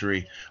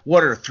country.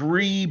 What are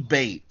three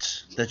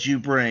baits that you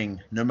bring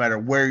no matter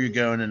where you're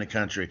going in the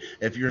country?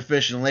 If you're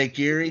fishing Lake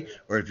Erie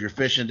or if you're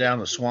fishing down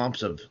the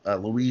swamps of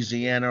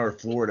Louisiana or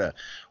Florida,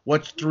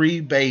 what's three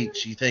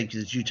baits you think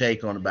that you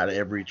take on about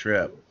every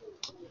trip?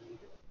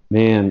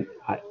 Man,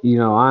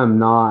 I'm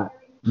not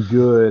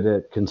good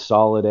at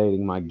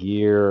consolidating my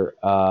gear.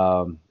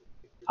 I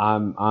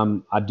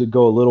do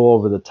go a little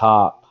over the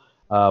top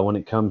when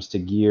it comes to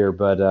gear,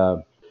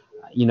 but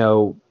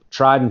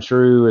tried and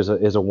true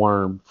is a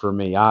worm for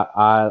me.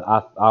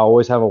 I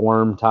always have a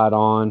worm tied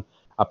on.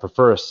 I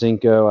prefer a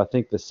Cinco. I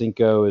think the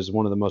Cinco is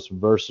one of the most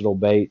versatile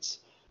baits,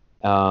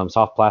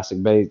 soft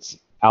plastic baits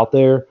out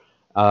there.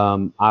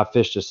 I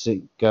fished a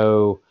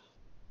Cinco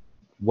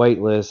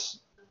weightless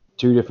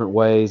two different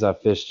ways. I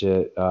fished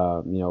it,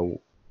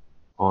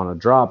 on a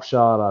drop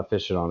shot. I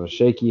fished it on a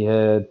shaky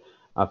head.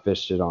 I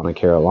fished it on a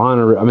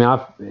Carolina. I mean,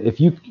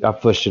 I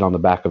fished it on the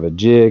back of a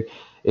jig.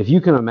 if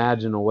you can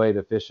imagine a way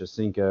to fish a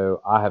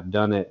Cinco, I have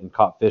done it and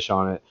caught fish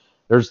on it.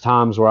 There's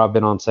times where I've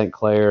been on St.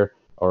 Clair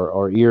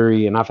or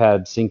Erie, and I've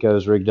had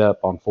Cincos rigged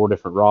up on 4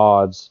 different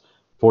rods,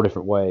 4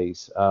 different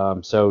ways.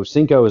 So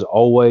Cinco is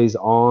always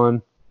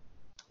on.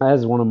 That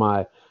is one of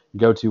my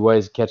go-to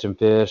ways of catching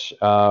fish.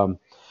 Another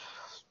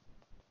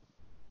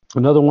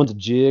one's a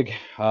jig.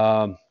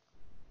 I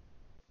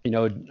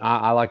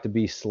like to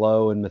be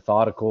slow and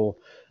methodical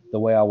the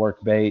way I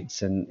work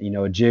baits, and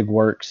a jig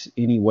works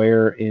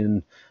anywhere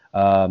in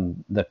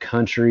the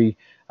country.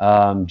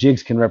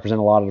 Jigs can represent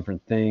a lot of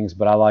different things,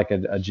 but I like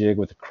a jig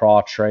with a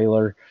craw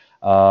trailer.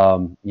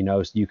 So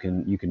you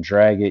can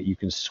drag it, you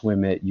can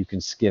swim it, you can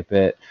skip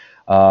it.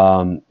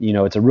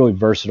 It's a really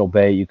versatile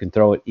bait. You can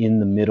throw it in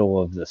the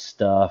middle of the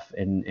stuff,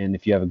 and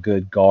if you have a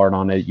good guard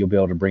on it, you'll be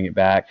able to bring it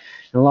back.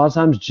 And a lot of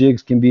times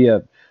jigs can be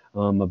a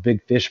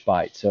big fish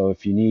bite. So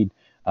if you need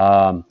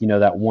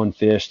that one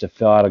fish to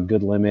fill out a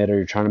good limit, or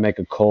you're trying to make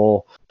a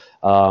cull,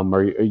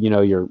 or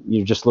you're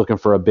just looking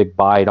for a big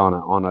bite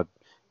on a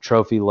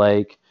trophy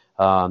lake,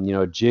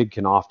 a jig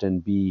can often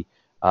be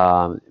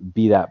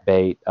that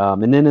bait.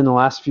 And then in the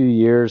last few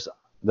years,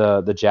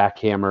 the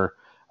jackhammer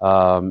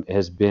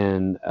has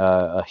been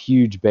a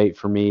huge bait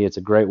for me. It's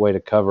a great way to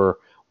cover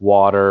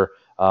water.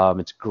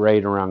 It's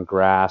great around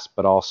grass,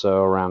 but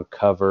also around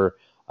cover.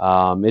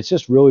 It's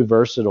just really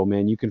versatile,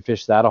 man. You can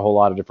fish that a whole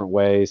lot of different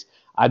ways.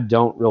 I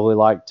don't really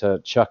like to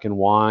chuck and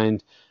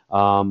wind,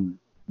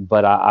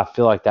 but I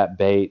feel like that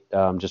bait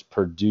just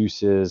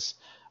produces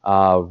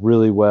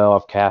really well.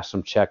 I've cast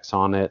some checks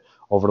on it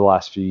over the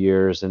last few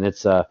years, and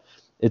it's a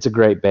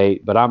great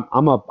bait. But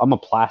I'm a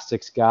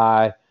plastics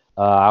guy.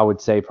 I would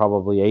say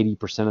probably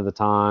 80% of the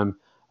time.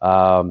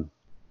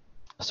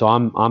 So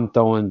I'm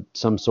throwing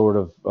some sort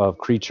of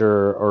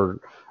creature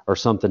or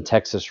something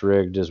Texas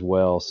rigged as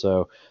well.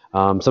 So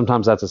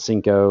sometimes that's a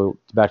Cinco,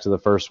 back to the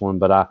first one,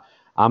 but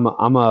I'm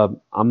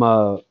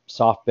a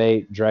soft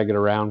bait, drag it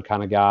around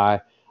kind of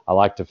guy. I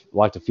like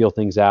to feel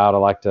things out. I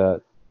like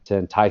to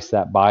entice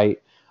that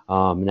bite.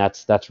 And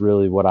that's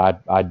really what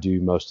I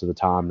do most of the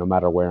time, no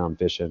matter where I'm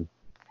fishing.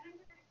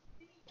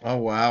 Oh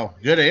wow,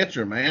 good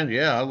answer, man.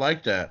 Yeah, I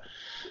like that.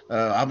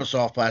 I'm a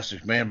soft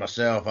plastics man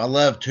myself. I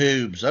love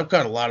tubes. I've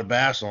caught a lot of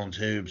bass on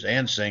tubes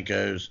and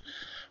Cincos.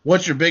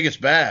 What's your biggest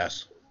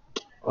bass?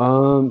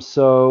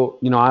 So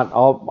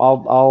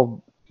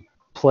I'll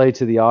play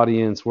to the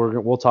audience.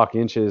 We'll talk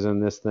inches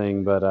in this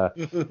thing, but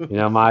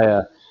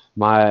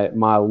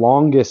my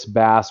longest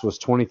bass was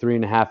 23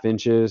 and a half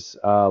inches,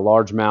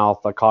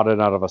 largemouth. I caught it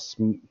out of a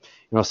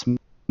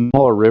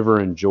smaller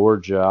river in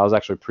Georgia. I was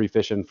actually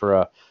pre-fishing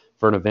for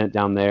an event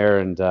down there,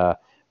 and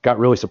got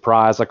really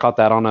surprised. I caught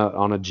that on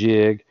a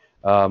jig,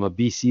 a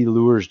BC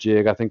Lures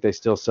jig. I think they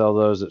still sell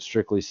those at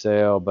Strictly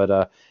Sale,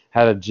 but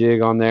had a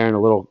jig on there and a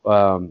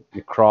little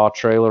craw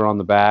trailer on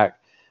the back.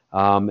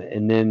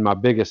 And then my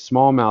biggest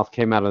smallmouth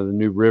came out of the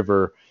New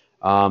River,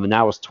 and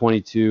that was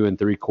 22 and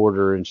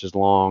 3/4 inches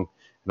long.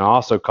 And I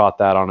also caught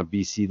that on a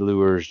BC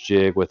Lures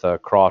jig with a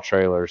craw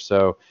trailer.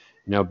 So,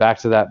 back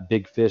to that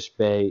big fish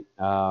bait.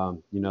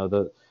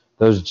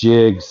 Those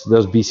jigs,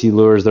 those BC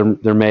Lures,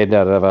 they're made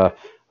out of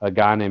a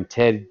guy named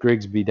Ted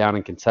Grigsby down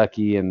in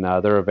Kentucky, and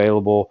they're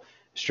available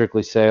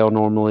Strictly Sale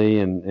normally,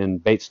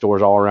 and bait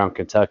stores all around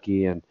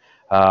Kentucky. And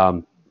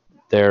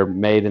they're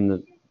made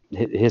in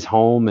his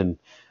home, and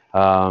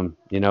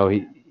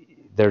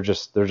they're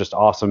just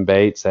awesome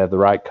baits. They have the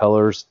right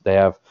colors. They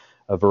have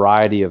a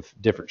variety of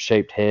different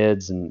shaped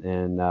heads,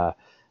 and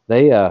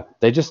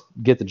they just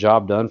get the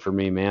job done for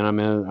me, man. I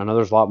mean, I know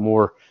there's a lot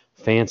more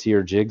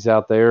fancier jigs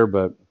out there,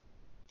 but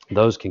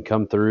those can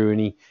come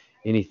through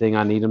anything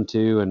I need them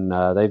to, and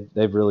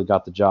they've really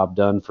got the job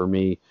done for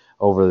me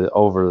over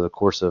the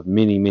course of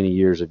many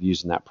years of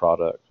using that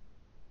product.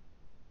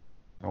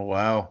 Oh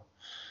wow,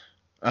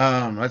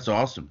 that's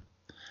awesome.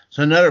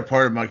 So another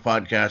part of my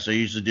podcast I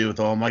usually do with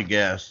all my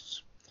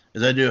guests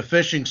is I do a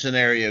fishing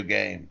scenario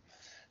game.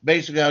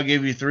 Basically, I'll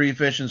give you 3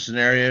 fishing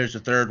scenarios. The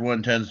third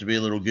one tends to be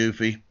a little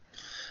goofy,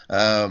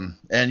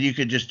 and you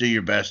could just do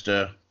your best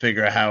to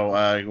figure out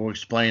how or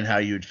explain how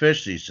you would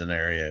fish these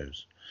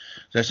scenarios.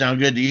 Does that sound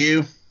good to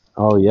you?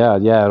 Oh yeah,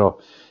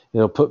 it'll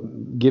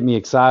get me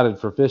excited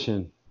for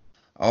fishing.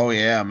 Oh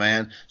yeah,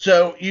 man.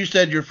 So you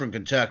said you're from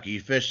Kentucky.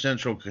 You fish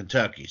Central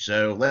Kentucky.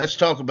 So let's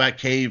talk about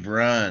Cave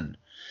Run.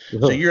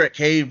 So you're at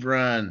Cave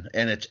Run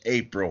and it's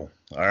April.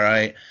 All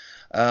right.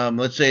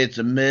 Let's say it's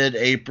a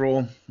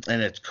mid-April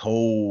and it's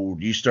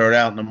cold. You start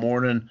out in the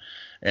morning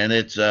and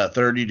it's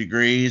 30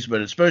 degrees, but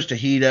it's supposed to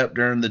heat up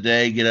during the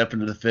day, get up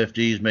into the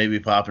 50s, maybe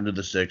pop into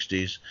the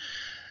 60s.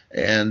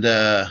 And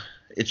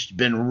it's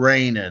been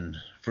raining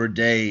for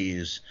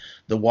days.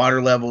 The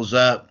water level's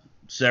up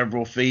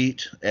several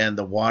feet and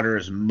the water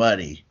is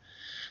muddy.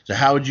 So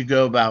how would you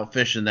go about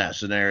fishing that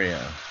scenario?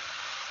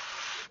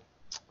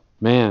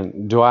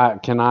 Man,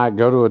 can I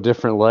go to a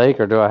different lake,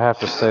 or do I have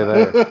to stay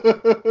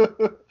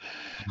there?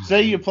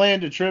 Say you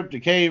planned a trip to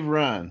Cave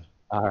Run.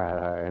 All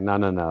right.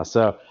 No.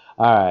 So,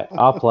 all right,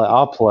 I'll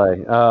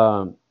play.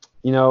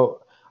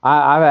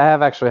 I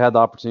have actually had the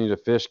opportunity to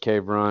fish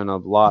Cave Run a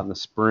lot in the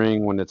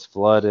spring when it's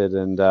flooded,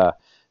 and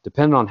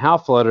depending on how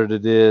flooded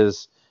it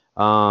is,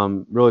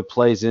 really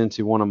plays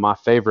into one of my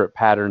favorite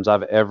patterns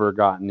I've ever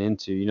gotten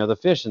into. The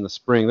fish in the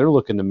spring, they're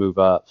looking to move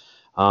up.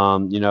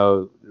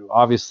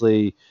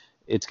 Obviously,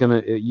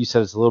 you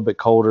said it's a little bit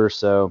colder,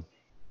 so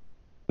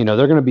they're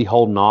going to be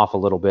holding off a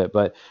little bit,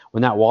 but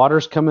when that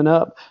water's coming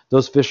up,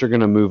 those fish are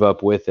going to move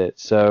up with it.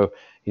 So,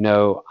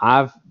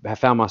 I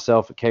found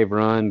myself at Cave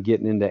Run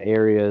getting into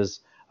areas,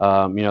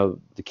 the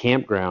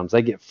campgrounds,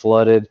 they get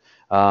flooded,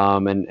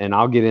 and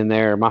I'll get in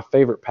there. My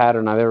favorite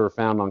pattern I've ever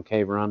found on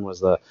Cave Run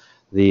was the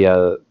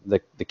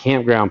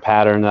campground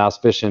pattern that I was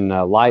fishing,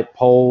 light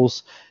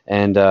poles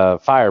and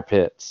fire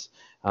pits.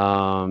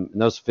 And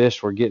those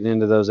fish were getting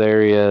into those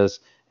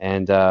areas,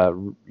 and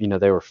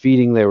they were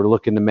feeding. They were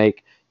looking to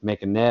make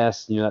a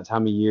nest. That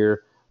time of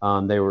year,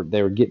 they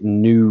were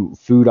getting new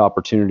food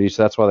opportunities,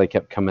 so that's why they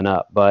kept coming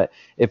up. But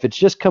if it's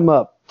just come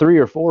up 3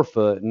 or 4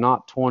 foot,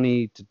 not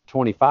 20 to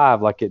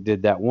 25 like it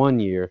did that one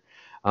year,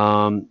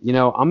 I'm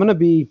going to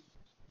be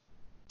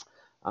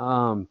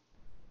kind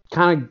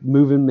of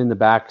moving in the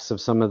backs of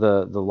some of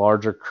the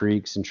larger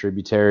creeks and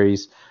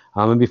tributaries.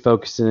 I'm going to be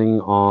focusing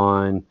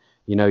on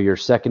your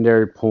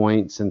secondary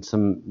points and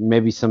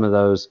maybe some of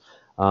those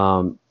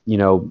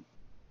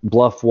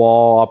bluff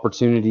wall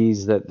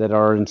opportunities that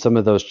are in some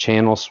of those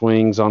channel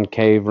swings on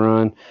Cave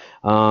Run.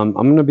 I'm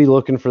going to be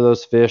looking for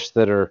those fish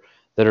that are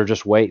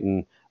just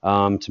waiting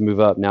to move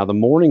up. Now the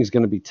morning is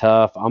going to be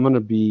tough. I'm going to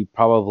be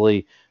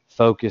probably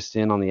focused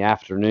in on the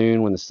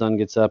afternoon when the sun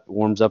gets up, it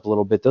warms up a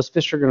little bit. Those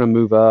fish are going to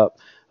move up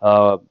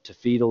to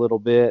feed a little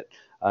bit,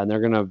 and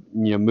they're going to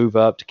move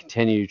up to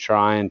continue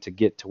trying to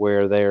get to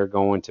where they're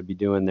going to be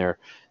doing their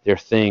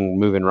thing,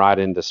 moving right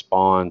into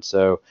spawn.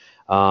 So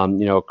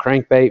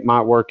crankbait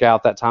might work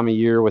out that time of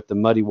year with the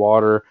muddy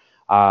water.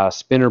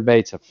 Spinner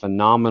baits are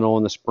phenomenal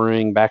in the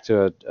spring, back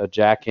to a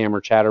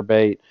jackhammer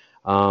chatterbait.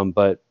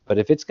 But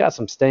if it's got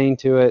some stain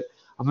to it,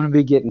 I'm going to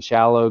be getting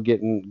shallow,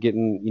 getting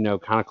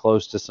kind of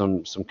close to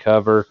some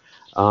cover,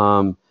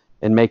 and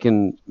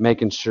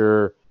making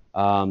sure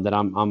that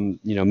I'm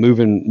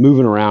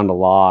moving around a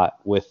lot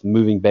with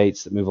moving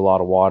baits that move a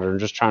lot of water and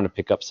just trying to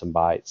pick up some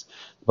bites.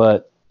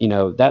 But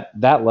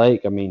that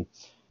lake, I mean,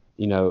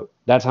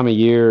 that time of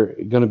year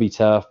going to be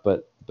tough,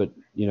 but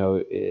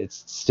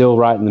it's still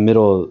right in the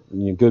middle of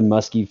good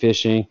muskie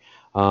fishing.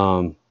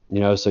 So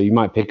you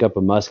might pick up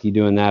a muskie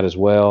doing that as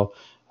well.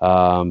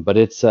 But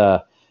it's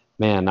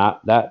man,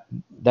 that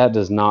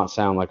does not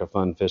sound like a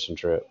fun fishing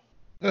trip.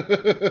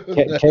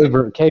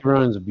 Cave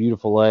Run is a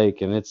beautiful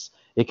lake, and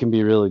it can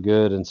be really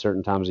good in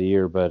certain times of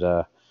year,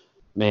 but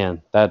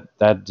man,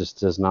 that just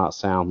does not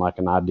sound like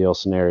an ideal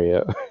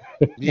scenario.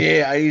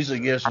 Yeah, I usually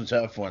give some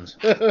tough ones.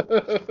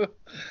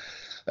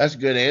 That's a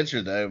good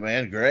answer, though,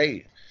 man.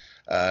 Great.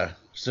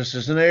 So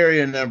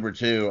scenario number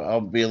 2,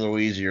 I'll be a little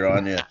easier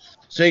on you.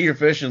 Say you're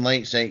fishing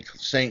Lake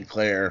St.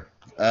 Clair.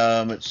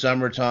 It's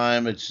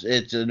summertime. It's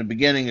in the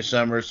beginning of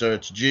summer, so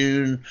it's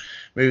June,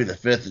 maybe the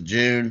 5th of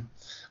June.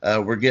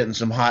 We're getting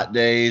some hot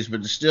days,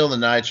 but still the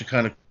nights are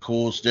kind of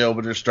cool still,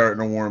 but they're starting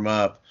to warm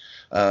up.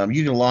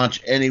 You can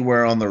launch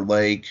anywhere on the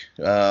lake.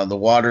 The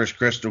water is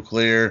crystal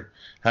clear.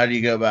 How do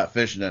you go about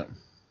fishing it?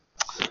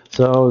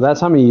 So that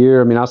time of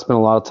year, I mean, I spent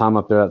a lot of time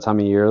up there that time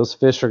of year. Those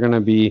fish are going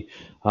to be,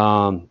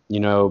 kind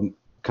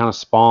of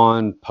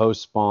spawn,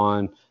 post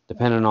spawn,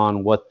 depending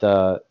on what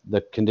the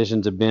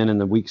conditions have been in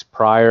the weeks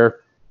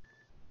prior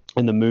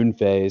in the moon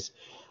phase.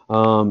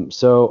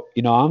 So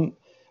I'm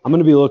going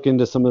to be looking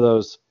to some of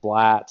those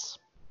flats,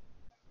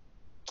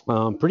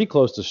 pretty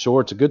close to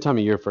shore. It's a good time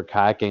of year for a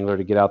kayak angler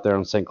to get out there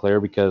on St. Clair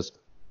because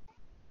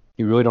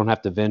you really don't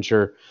have to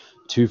venture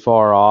too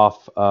far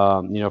off,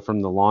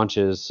 from the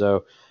launches.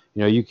 So,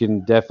 you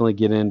can definitely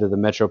get into the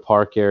Metro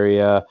Park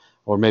area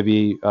or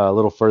maybe a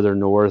little further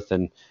north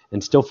and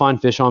still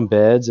find fish on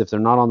beds. If they're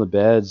not on the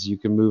beds, you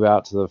can move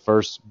out to the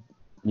first,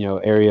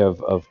 area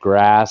of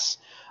grass.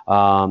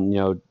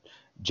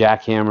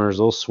 Jackhammers,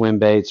 little swim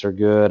baits are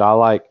good. I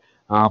like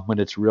when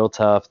it's real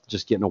tough,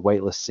 just getting a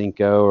weightless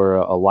Cinco or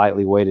a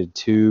lightly weighted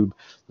tube,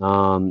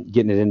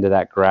 getting it into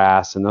that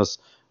grass, and those,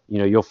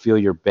 you'll feel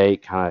your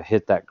bait kind of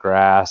hit that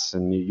grass,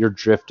 and you're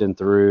drifting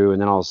through,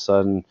 and then all of a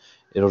sudden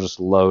it'll just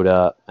load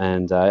up,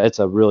 and it's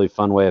a really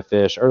fun way to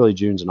fish. Early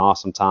June's an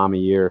awesome time of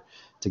year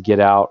to get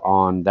out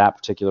on that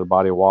particular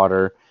body of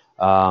water.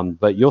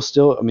 But you'll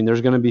still, I mean,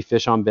 there's going to be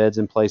fish on beds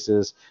in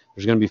places.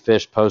 There's going to be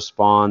fish post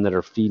spawn that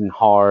are feeding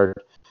hard.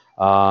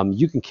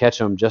 You can catch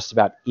them just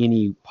about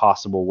any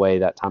possible way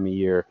that time of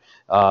year.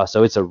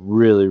 So it's a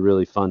really,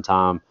 really fun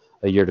time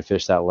of year to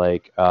fish that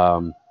lake.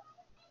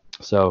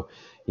 So,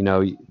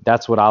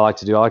 that's what I like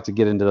to do. I like to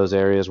get into those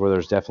areas where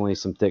there's definitely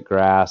some thick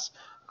grass,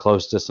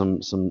 close to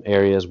some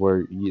areas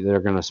where they're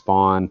going to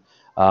spawn.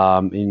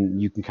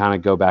 And you can kind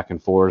of go back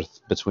and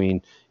forth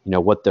between,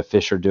 what the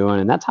fish are doing.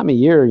 And that time of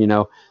year,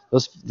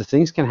 the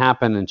things can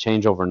happen and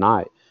change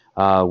overnight.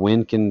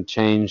 Wind can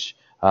change,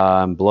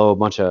 blow a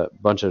bunch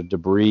of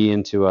debris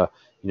into a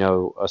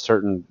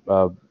certain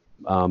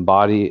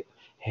body.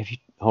 Have you?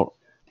 Hold.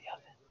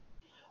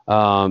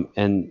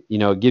 And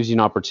it gives you an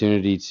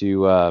opportunity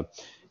to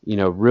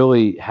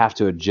really have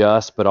to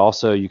adjust, but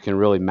also you can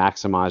really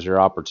maximize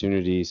your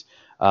opportunities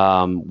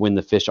when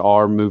the fish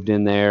are moved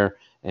in there,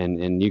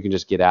 and you can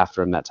just get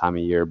after them that time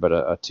of year. But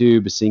a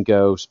tube, a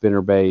Cinco,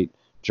 spinnerbait,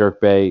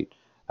 jerkbait,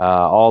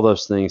 all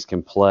those things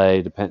can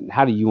play.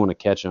 How do you want to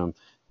catch them?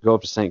 Go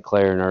up to St.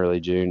 Clair in early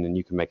June, and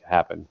you can make it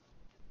happen.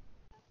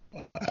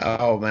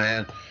 Oh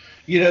man,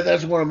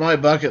 that's one of my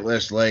bucket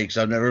list lakes.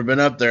 I've never been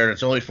up there, and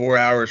it's only 4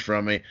 hours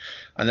from me.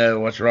 I know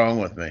what's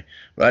wrong with me,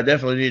 but I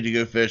definitely need to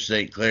go fish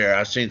St. Clair.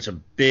 I've seen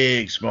some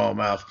big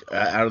smallmouth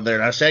out of there,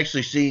 and I've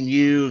actually seen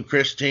you and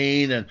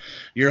Christine and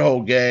your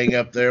whole gang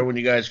up there when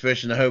you guys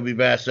fishing the Hobie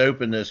Bass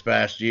Open this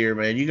past year.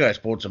 Man, you guys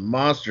pulled some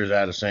monsters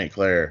out of St.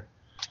 Clair.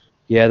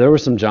 Yeah, there were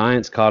some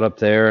giants caught up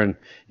there, and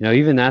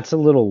even that's a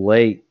little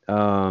late.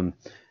 And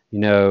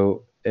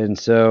so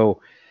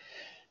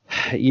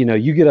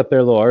you get up there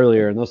a little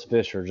earlier, and those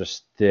fish are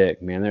just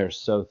thick, man. They're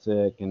so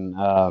thick, and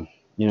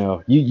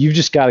you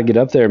just got to get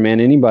up there,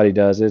 man. Anybody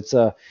does. It's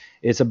a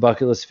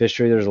bucket list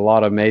fishery. There's a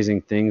lot of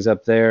amazing things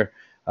up there,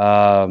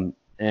 and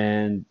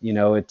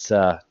it's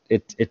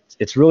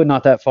really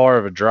not that far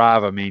of a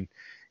drive. I mean,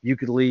 you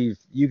could leave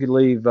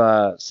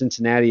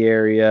Cincinnati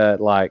area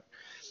at like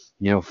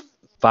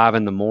 5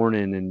 in the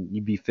morning, and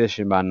you'd be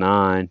fishing by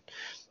 9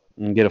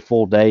 and get a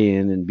full day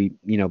in and be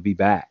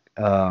back.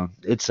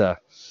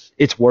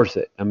 It's worth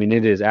it. I mean,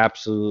 it is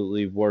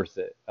absolutely worth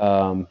it.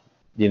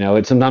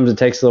 Sometimes it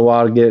takes a little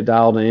while to get it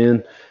dialed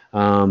in,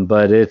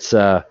 but it's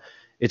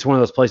one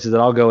of those places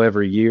that I'll go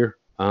every year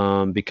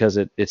because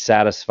it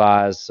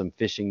satisfies some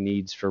fishing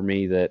needs for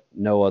me that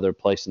no other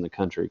place in the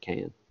country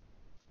can.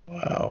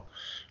 Wow.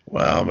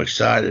 Wow, I'm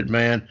excited,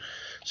 man.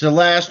 So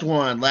last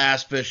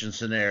fishing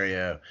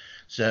scenario.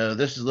 So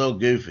this is a little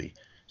goofy.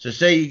 So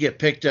say you get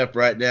picked up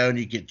right now and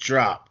you get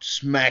dropped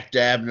smack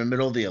dab in the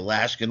middle of the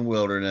Alaskan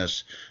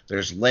wilderness.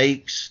 There's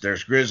lakes,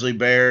 there's grizzly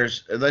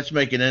bears. And let's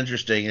make it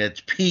interesting.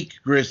 It's peak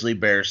grizzly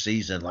bear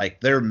season.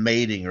 Like they're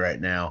mating right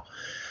now.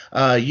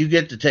 You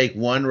get to take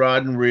one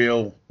rod and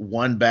reel,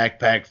 one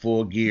backpack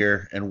full of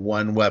gear, and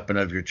one weapon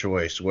of your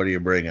choice. What are you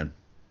bringing?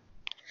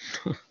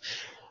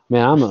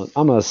 Man,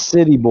 I'm a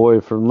city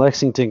boy from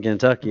Lexington,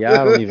 Kentucky.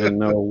 I don't even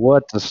know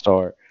what to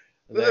start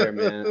there,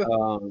 man.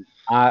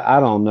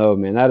 I don't know,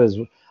 man.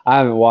 I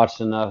haven't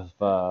watched enough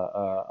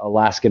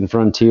Alaskan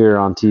Frontier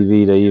on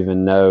TV to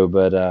even know,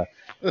 but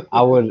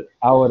I would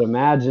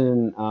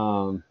imagine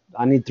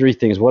I need three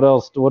things. What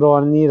else? What do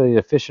I need? I need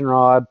a fishing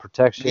rod, Yeah,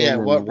 protection,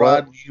 and what what?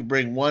 rod? You can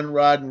bring one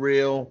rod and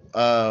reel,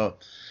 a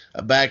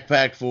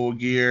backpack full of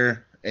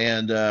gear,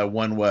 and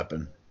one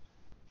weapon.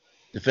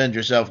 Defend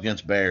yourself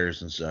against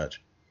bears and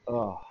such.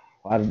 Oh,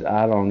 I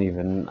don't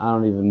even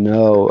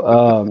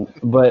know.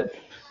 But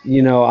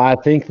I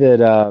think that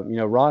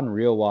rod and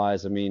reel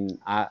wise, I mean,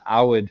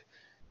 I would,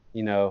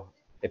 you know,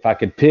 if I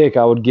could pick,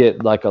 I would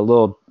get like a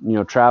little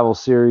travel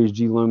series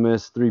G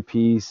Loomis 3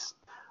 piece.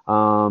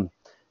 Um,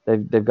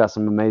 they've got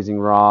some amazing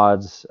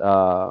rods.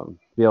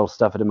 Be able to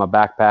stuff it in my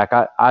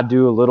backpack. I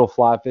do a little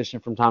fly fishing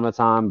from time to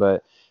time,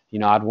 but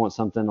I'd want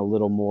something a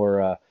little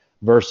more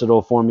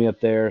versatile for me up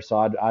there. So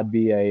I'd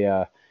be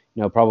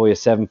probably a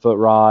 7 foot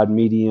rod,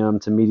 medium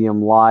to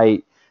medium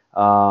light,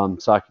 so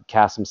I could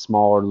cast some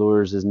smaller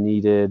lures as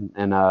needed,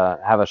 and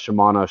have a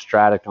Shimano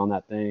Stratic on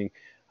that thing.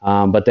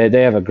 But they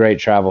have a great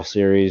travel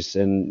series,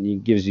 and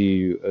it gives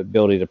you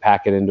ability to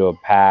pack it into a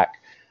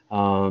pack.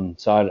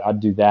 So I'd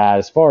do that.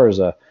 As far as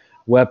a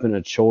weapon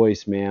of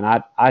choice, man,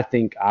 I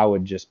think I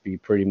would just be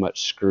pretty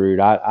much screwed.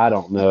 I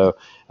don't know.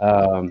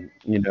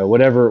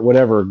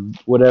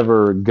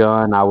 Whatever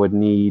gun I would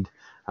need,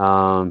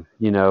 would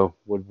Take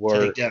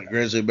work. down a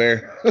grizzly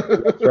bear.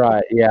 That's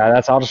right.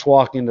 Yeah, I'll just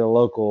walk into the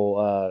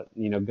local,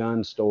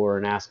 gun store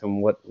and ask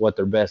them what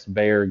their best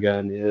bear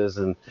gun is,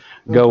 and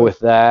go with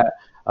that.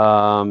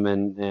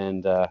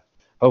 And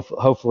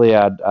hopefully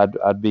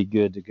I'd be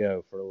good to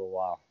go for a little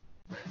while.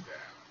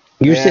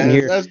 You're sitting Man,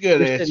 here, that's a good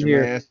you're sitting answer,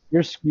 here, man.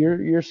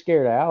 you're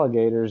scared of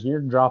alligators, and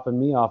you're dropping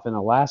me off in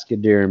Alaska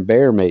during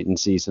bear mating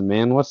season,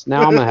 man. What's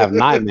now? I'm gonna have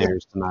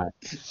nightmares tonight.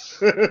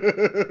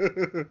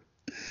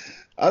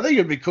 I think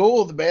it'd be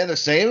cool the band of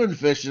salmon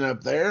fishing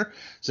up there.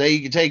 Say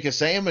you could take a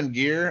salmon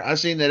gear. I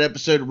seen that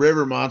episode of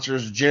River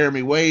Monsters.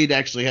 Jeremy Wade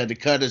actually had to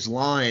cut his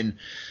line,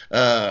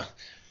 uh,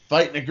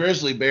 fighting a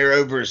grizzly bear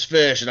over his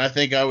fish, and I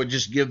think I would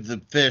just give the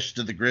fish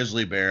to the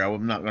grizzly bear.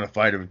 I'm not going to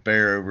fight a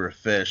bear over a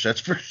fish. That's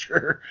for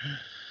sure.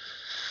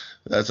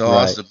 That's Right.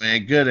 awesome,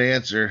 man. Good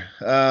answer.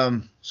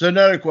 So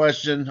another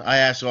question I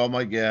ask all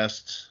my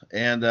guests,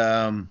 and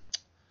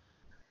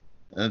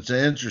it's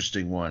an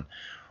interesting one.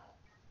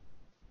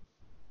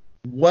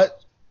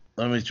 What?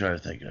 Let me try to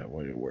think of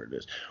what your word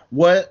is.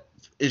 What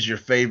is your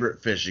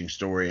favorite fishing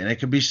story? And it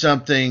could be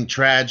something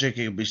tragic.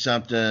 It could be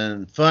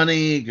something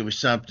funny. It could be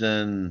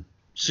something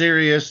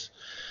serious.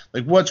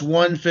 Like, what's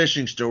one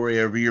fishing story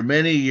over your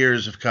many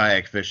years of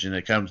kayak fishing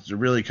that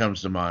really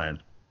comes to mind?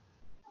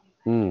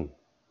 Hmm.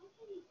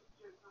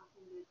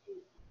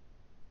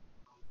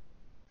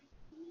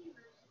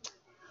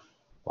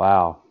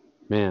 Wow.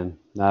 Man,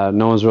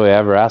 no one's really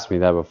ever asked me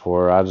that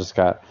before.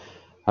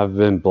 I've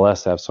been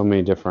blessed to have so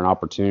many different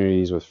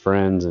opportunities with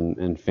friends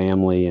and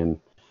family and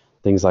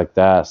things like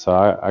that. So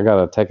I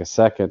got to take a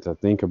second to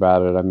think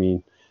about it. I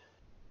mean,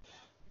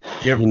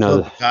 You ever you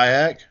know, flip a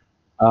kayak?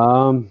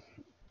 um,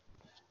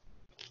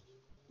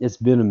 it's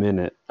been a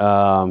minute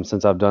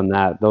since I've done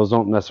that. Those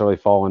don't necessarily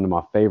fall into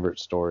my favorite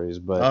stories,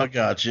 I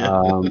got you.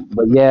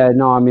 but yeah,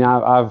 no, I mean,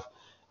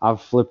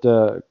 I've flipped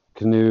a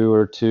canoe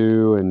or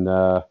two,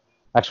 and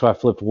actually, I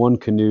flipped one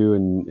canoe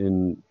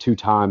in two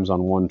times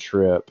on one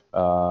trip,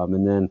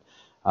 and then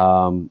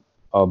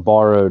a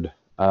borrowed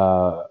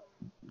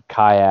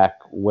kayak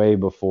way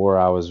before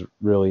I was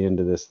really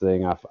into this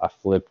thing. I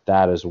flipped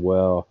that as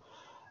well.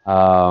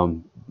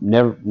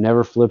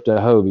 Never flipped a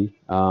Hobie.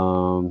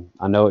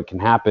 I know it can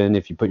happen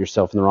if you put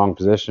yourself in the wrong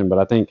position, but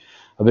I think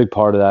a big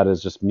part of that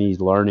is just me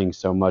learning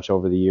so much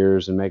over the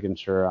years and making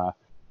sure I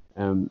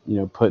am,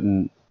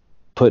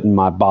 putting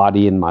my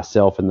body and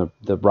myself in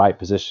the right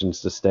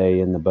positions to stay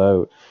in the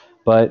boat.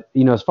 But,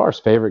 as far as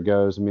favorite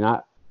goes, I mean,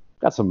 I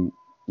got some,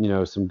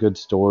 some good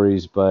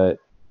stories, but,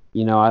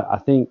 I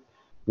think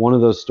one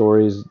of those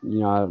stories,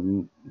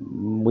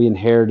 we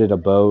inherited a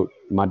boat.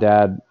 My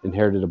dad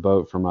inherited a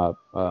boat from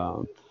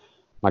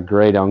my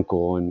great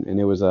uncle, and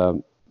it was a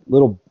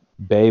little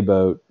bay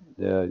boat,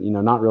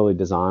 not really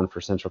designed for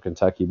Central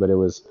Kentucky, but it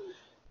was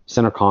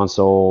center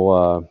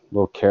console,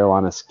 little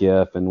Carolina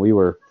skiff, and we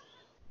were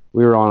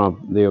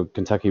on the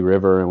Kentucky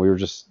River, and we're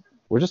just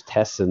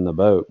testing the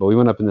boat. But we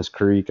went up in this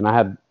creek, and I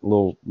had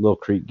little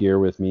creek gear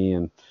with me,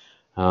 and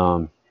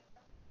um,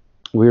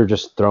 we were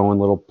just throwing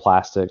little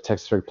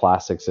Texas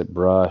plastics at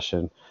brush,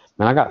 and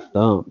man, I got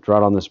thumped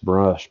right on this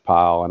brush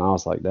pile, and I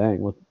was like, dang,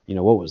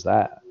 what was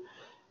that?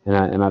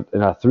 And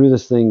I threw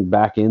this thing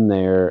back in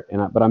there,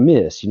 but I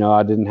missed.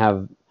 I didn't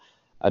have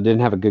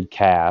a good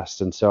cast,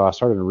 and so I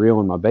started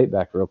reeling my bait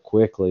back real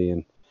quickly,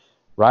 and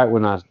right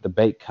when the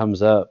bait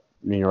comes up,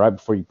 right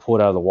before you pull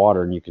it out of the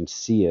water and you can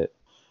see it,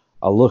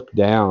 I look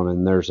down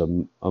and there's a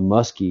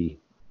muskie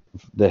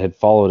that had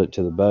followed it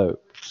to the boat,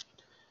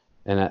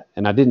 and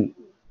I didn't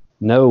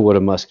know what a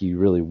muskie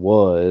really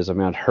was. I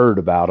mean, I'd heard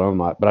about them,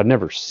 but I'd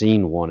never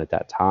seen one at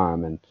that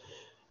time, and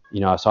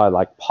so I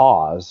like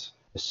pause.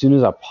 As soon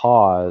as I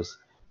pause,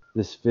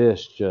 this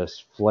fish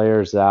just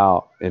flares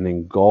out and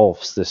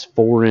engulfs this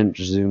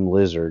 4-inch zoom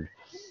lizard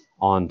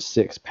on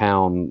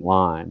 6-pound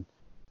line.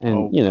 And,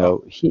 Oh,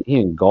 wow. he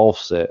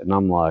engulfs it. And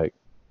I'm like,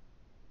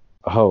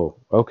 oh,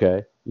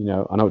 okay. I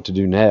know what to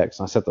do next.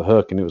 And I set the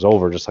hook and it was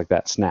over just like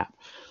that, snap.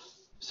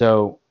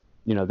 So,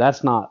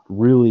 that's not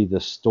really the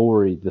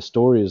story. The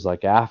story is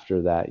like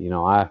after that,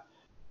 I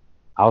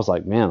was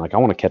like, man, like I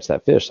want to catch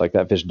that fish. Like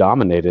that fish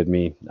dominated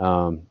me,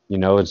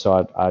 and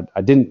so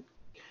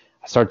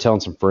I started telling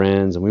some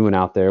friends, and we went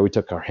out there. We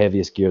took our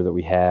heaviest gear that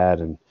we had,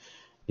 and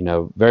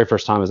very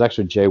first time it was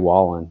actually Jay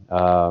Wallen.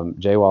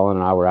 Jay Wallen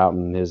and I were out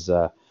in his.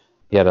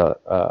 He had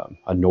a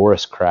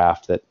Norris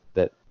craft that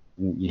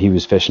he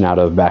was fishing out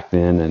of back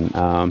then,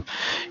 and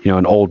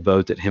an old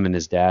boat that him and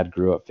his dad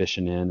grew up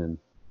fishing in, and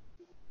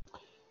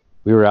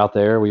we were out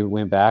there. We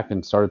went back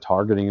and started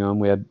targeting them.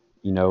 We had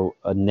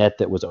a net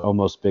that was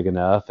almost big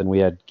enough, and we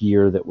had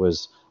gear that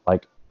was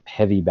like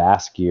heavy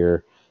bass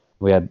gear.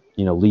 We had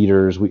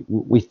leaders.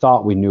 We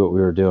thought we knew what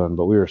we were doing,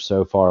 but we were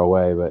so far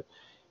away. But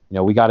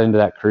we got into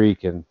that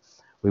creek and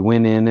we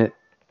went in it,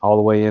 all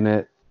the way in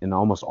it, and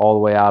almost all the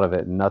way out of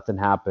it, and nothing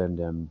happened.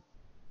 And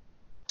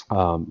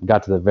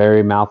got to the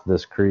very mouth of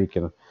this creek,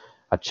 and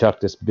I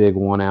chucked this big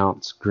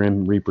 1-ounce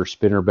Grim Reaper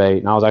spinner bait,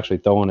 and I was actually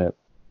throwing it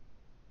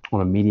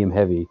on a medium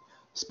heavy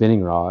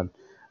spinning rod.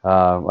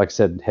 Like I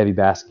said, heavy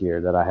bass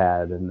gear that I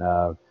had, and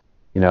I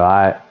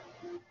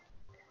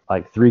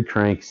like 3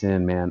 cranks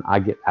in, man, I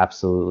get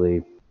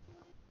absolutely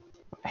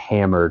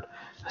hammered.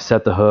 I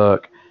set the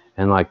hook,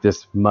 and like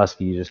this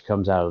muskie just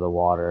comes out of the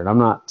water. And I'm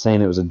not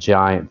saying it was a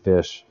giant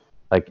fish,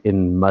 like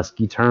in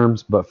muskie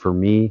terms, but for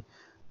me,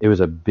 it was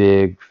a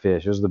big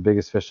fish. It was the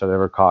biggest fish I'd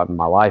ever caught in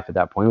my life at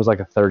that point. It was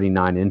like a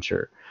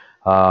 39-incher.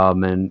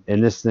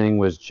 And this thing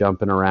was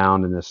jumping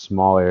around in this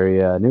small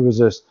area, and it was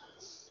just,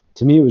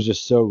 to me, it was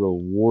just so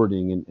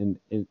rewarding, and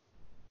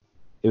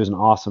it was an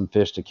awesome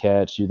fish to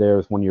catch. You're there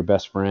with one of your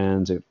best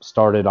friends. It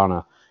started on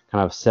a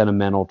kind of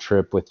sentimental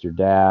trip with your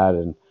dad,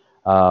 and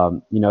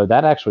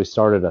that actually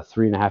started a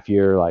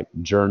 3.5-year like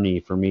journey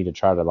for me to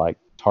try to like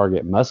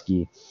target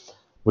muskie,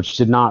 which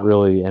did not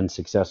really end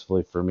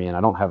successfully for me. And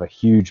I don't have a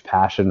huge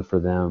passion for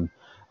them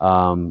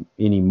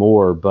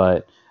anymore,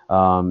 but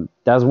that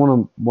was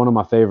one of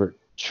my favorite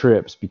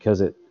trips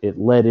because it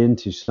led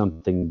into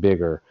something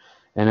bigger.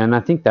 And I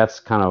think that's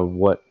kind of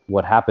what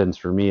happens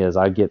for me is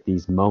I get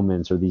these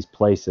moments or these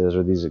places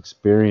or these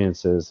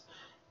experiences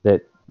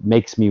that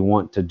makes me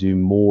want to do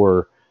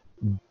more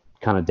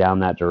kind of down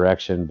that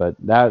direction. But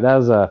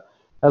that's one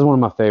of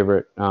my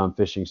favorite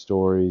fishing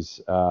stories.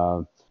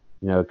 Kind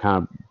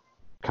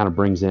of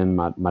brings in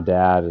my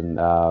dad and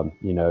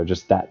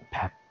just that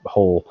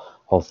whole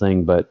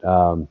thing. But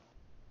I've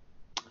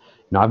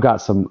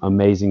got some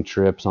amazing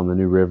trips on the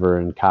New River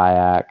and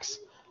kayaks.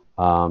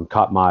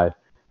 Caught my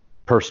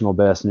personal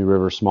best New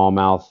River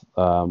smallmouth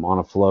on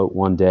a float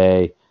one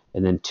day,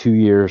 and then 2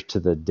 years to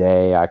the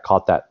day I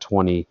caught that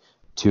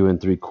 22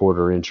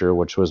 3/4 incher,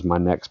 which was my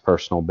next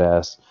personal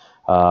best.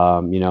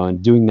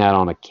 And doing that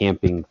on a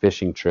camping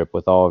fishing trip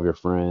with all of your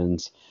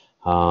friends.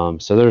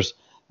 So there's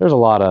a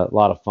lot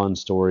of fun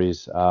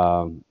stories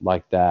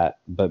like that.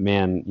 But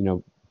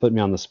man, put me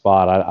on the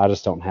spot. I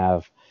just don't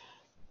have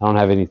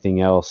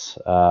anything else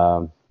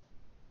for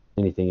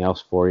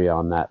you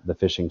on the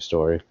fishing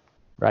story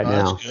right Oh,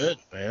 that's now. good,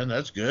 man.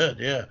 That's good.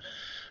 Yeah.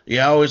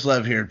 Yeah, I always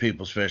love hearing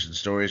people's fishing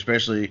stories,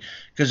 especially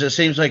because it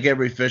seems like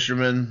every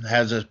fisherman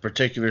has a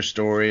particular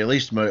story. At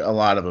least a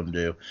lot of them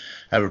do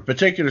have a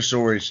particular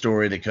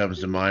story that comes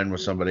to mind when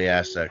somebody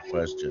asks that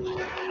question.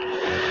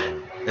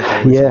 It's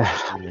always Yeah,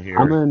 interesting to I'm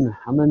hear. gonna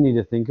I'm gonna need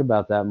to think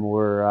about that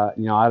more.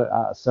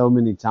 So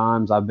many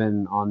times I've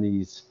been on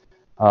these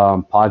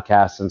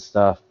podcasts and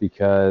stuff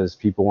because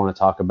people want to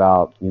talk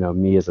about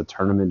me as a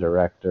tournament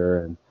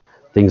director and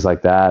things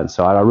like that. And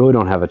so I really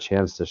don't have a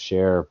chance to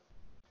share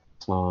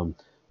um,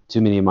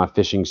 too many of my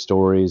fishing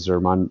stories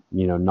or my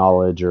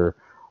knowledge or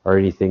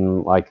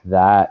anything like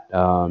that.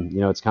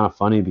 It's kind of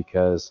funny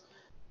because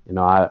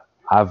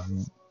I've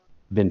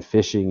been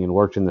fishing and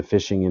worked in the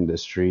fishing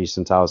industry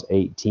since I was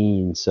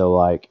 18. So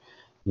like,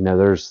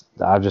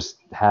 I've just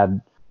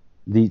had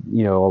a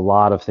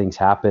lot of things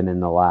happen in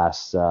the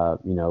last,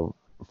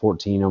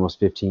 14, almost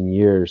 15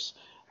 years,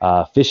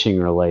 fishing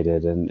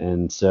related.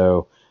 And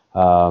so,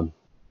 um,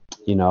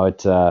 you know,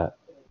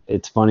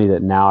 it's funny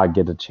that now I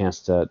get a chance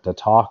to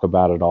talk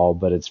about it all,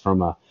 but it's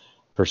from a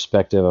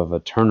perspective of a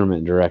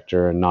tournament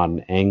director and not an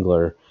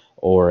angler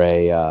or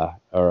a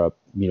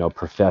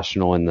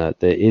professional in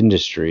the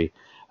industry.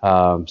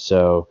 I'll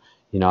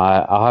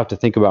have to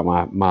think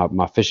about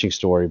my fishing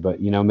story,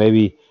 but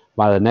maybe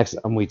by the next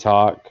time we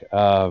talk,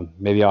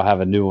 maybe I'll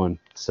have a new one.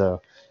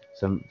 So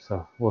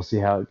we'll see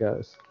how it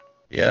goes.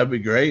 Yeah, that'd be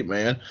great,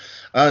 man.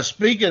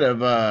 Speaking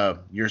of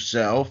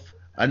yourself,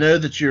 I know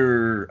that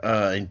you're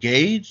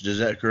engaged. Is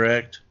that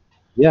correct?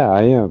 Yeah,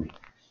 I am.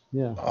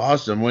 Yeah.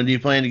 Awesome. When do you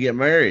plan to get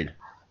married?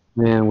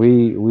 Man,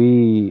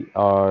 we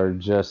are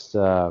just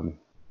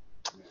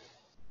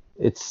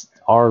it's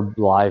our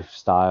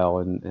lifestyle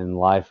and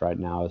life right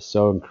now is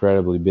so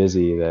incredibly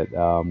busy that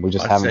we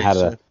just I'd say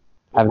so.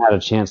 haven't had a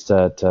chance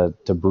to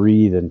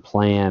breathe and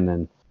plan.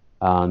 And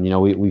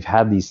we've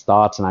had these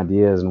thoughts and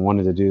ideas and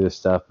wanted to do this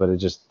stuff, but it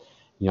just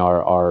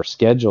our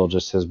schedule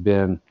just has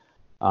been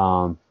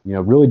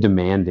really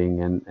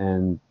demanding.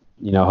 And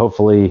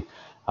hopefully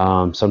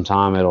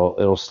sometime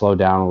it'll slow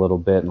down a little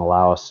bit and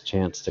allow us a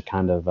chance to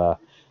kind of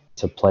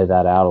to play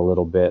that out a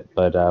little bit.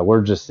 But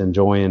we're just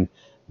enjoying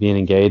being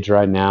engaged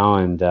right now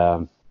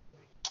and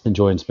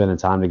enjoying spending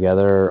time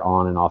together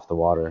on and off the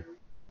water.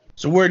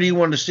 So where do you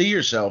want to see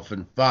yourself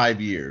in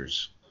 5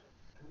 years?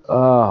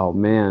 Oh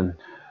man,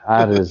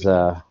 that is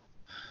a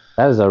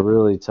that is a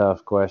really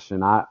tough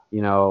question.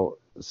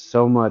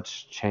 So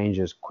much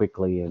changes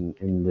quickly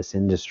in this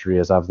industry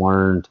as I've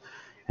learned.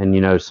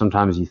 And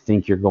sometimes you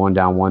think you're going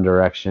down one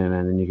direction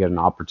and then you get an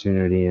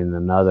opportunity in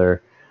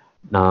another.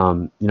 It's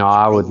a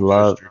I would roller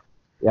love. coaster.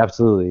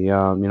 Absolutely.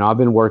 I've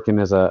been working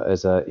as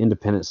a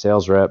independent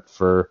sales rep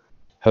for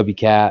Hobie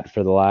Cat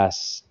for the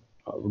last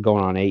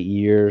going on 8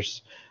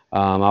 years.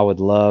 I would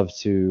love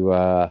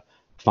to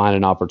find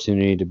an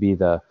opportunity to be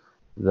the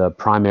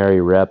primary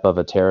rep of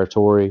a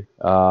territory,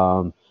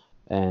 and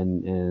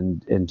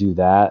do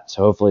that.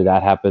 So hopefully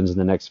that happens in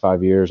the next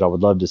 5 years. I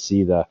would love to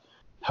see the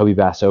Hobie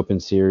Bass Open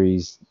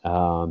Series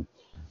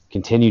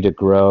continue to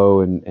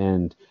grow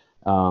and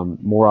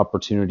more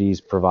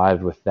opportunities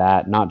provided with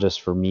that, not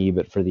just for me,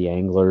 but for the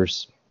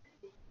anglers.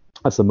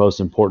 That's the most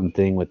important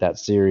thing with that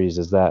series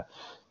is that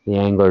the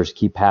anglers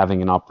keep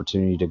having an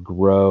opportunity to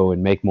grow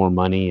and make more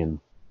money and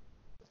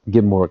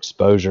get more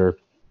exposure.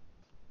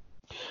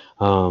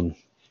 Um,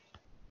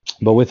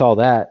 but with all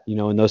that,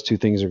 and those two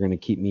things are going to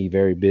keep me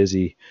very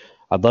busy.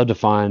 I'd love to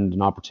find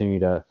an opportunity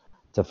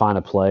to find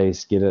a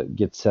place,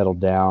 get settled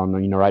down.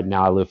 Right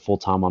now I live full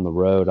time on the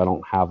road. I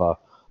don't have a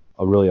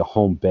really a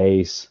home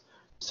base.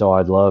 So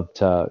I'd love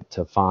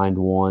to find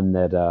one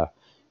that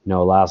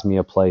allows me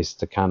a place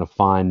to kind of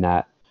find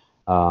that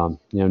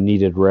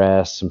needed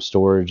rest, some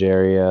storage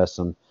area,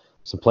 some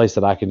place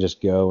that I can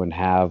just go and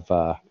have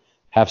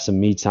some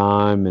me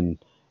time and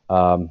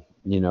um,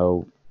 you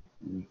know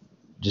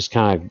just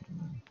kind of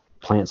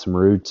plant some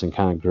roots and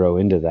kind of grow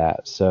into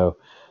that. So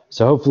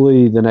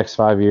hopefully the next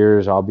 5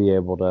 years I'll be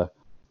able to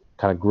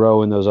kind of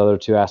grow in those other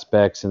two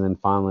aspects and then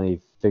finally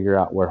figure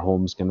out where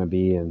home's going to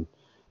be and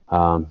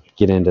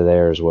get into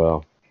there as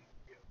well.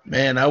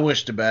 Man, I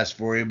wish the best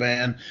for you,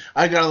 man.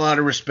 I got a lot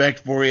of respect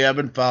for you. I've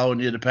been following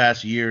you the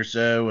past year or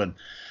so, and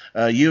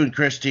you and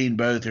Christine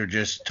both are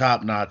just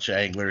top-notch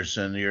anglers,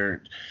 and you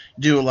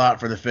do a lot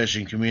for the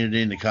fishing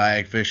community and the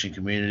kayak fishing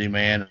community,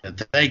 man. And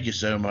thank you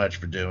so much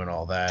for doing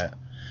all that.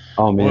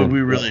 Oh Well, man, we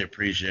yeah, really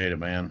appreciate it,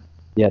 man.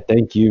 yeah.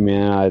 Thank you,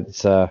 man.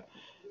 It's an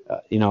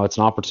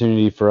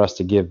opportunity for us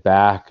to give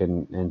back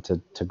and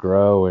to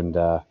grow and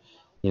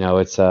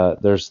it's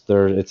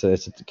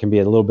it can be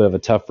a little bit of a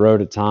tough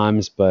road at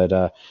times,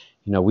 but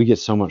we get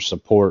so much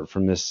support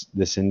from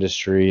this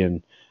industry,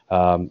 and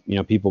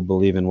people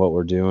believe in what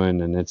we're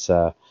doing, and it's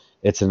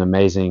an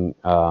amazing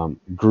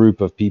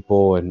group of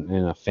people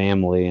and a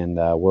family, and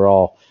we're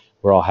all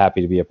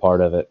happy to be a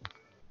part of it.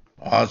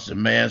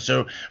 Awesome, man.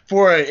 So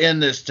before I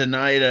end this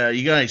tonight,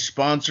 you got any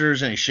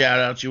sponsors, any shout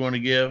outs you want to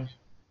give?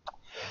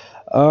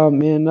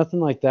 Man, nothing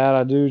like that.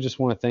 I do just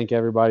want to thank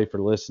everybody for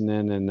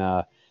listening,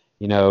 and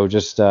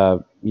just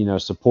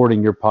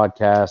supporting your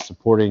podcast,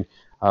 supporting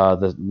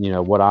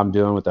the what I'm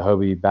doing with the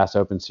Hobie Bass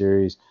Open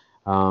Series.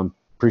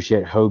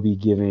 Appreciate Hobie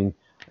giving,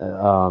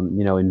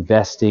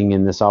 investing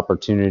in this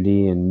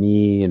opportunity and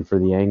me and for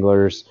the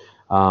anglers.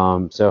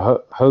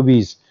 So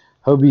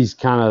Hobie's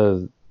kind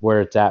of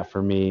where it's at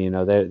for me.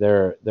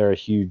 They're a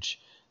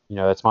huge,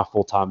 it's my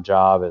full time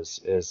job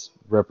is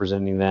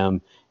representing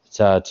them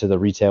to the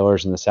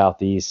retailers in the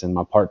Southeast, and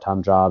my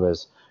part-time job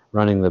is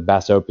running the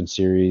Bass Open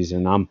Series,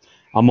 and I'm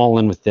all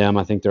in with them.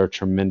 I think they're a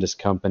tremendous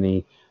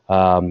company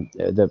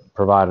that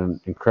provide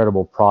an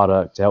incredible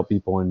product to help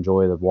people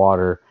enjoy the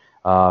water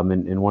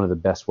in one of the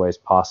best ways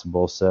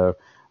possible. So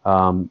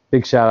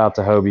big shout out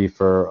to Hobie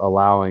for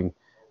allowing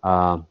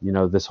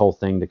this whole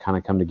thing to kind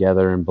of come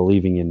together and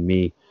believing in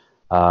me.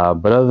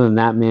 But other than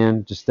that,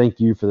 man, just thank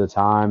you for the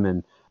time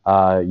and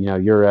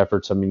your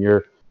efforts. I mean,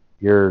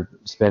 you're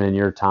spending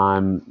your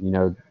time,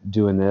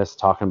 doing this,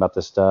 talking about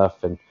this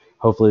stuff, and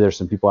hopefully there's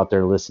some people out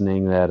there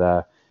listening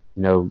that,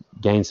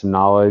 gain some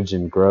knowledge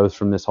and growth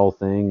from this whole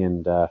thing,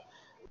 and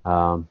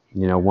want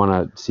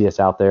to see us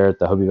out there at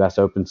the Hobie Bass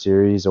Open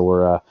Series,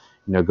 or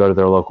go to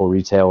their local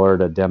retailer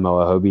to demo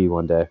a Hobie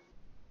one day.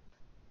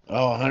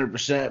 Oh,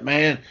 100%,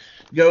 man.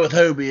 Go with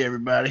Hobie,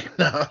 everybody.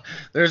 No,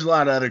 there's a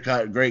lot of other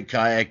great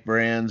kayak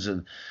brands,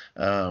 and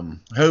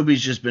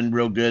Hobie's just been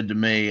real good to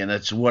me, and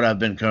that's what I've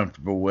been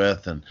comfortable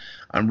with. And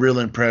I'm real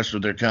impressed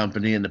with their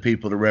company and the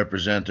people that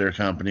represent their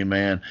company,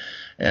 man.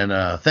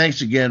 And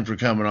thanks again for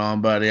coming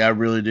on, buddy. I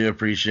really do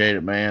appreciate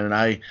it, man. And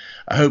I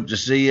hope to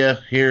see you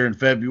here in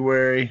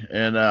February,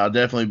 and I'll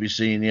definitely be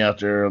seeing you out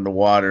there on the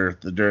water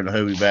during the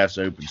Hobie Bass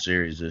Open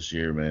Series this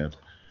year, man.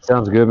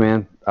 Sounds good,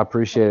 man. I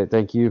appreciate it.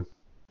 Thank you.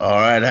 All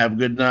right. Have a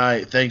good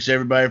night. Thanks,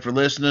 everybody, for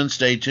listening.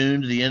 Stay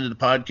tuned to the end of the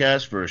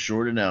podcast for a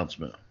short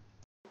announcement.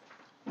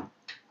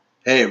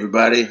 Hey,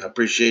 everybody. I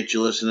appreciate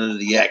you listening to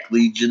the Yak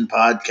Legion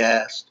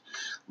podcast.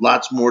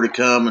 Lots more to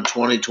come in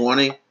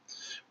 2020.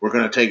 We're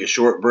going to take a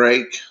short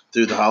break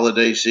through the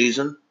holiday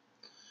season.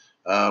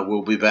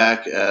 We'll be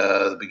back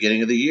at the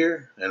beginning of the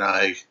year, and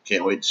I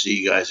can't wait to see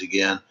you guys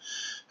again.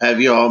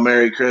 Have you all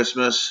Merry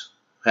Christmas,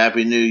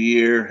 Happy New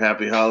Year,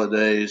 Happy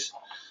Holidays.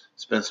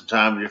 Spend some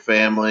time with your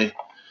family.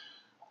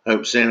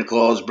 Hope Santa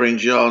Claus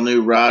brings you all a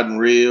new rod and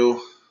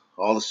reel,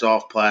 all the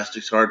soft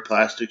plastics, hard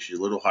plastics your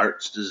little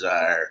hearts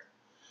desire.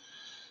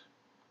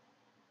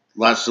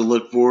 Lots to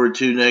look forward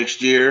to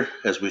next year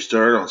as we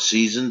start on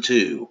season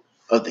 2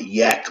 of the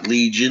Yak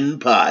Legion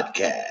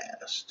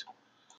podcast.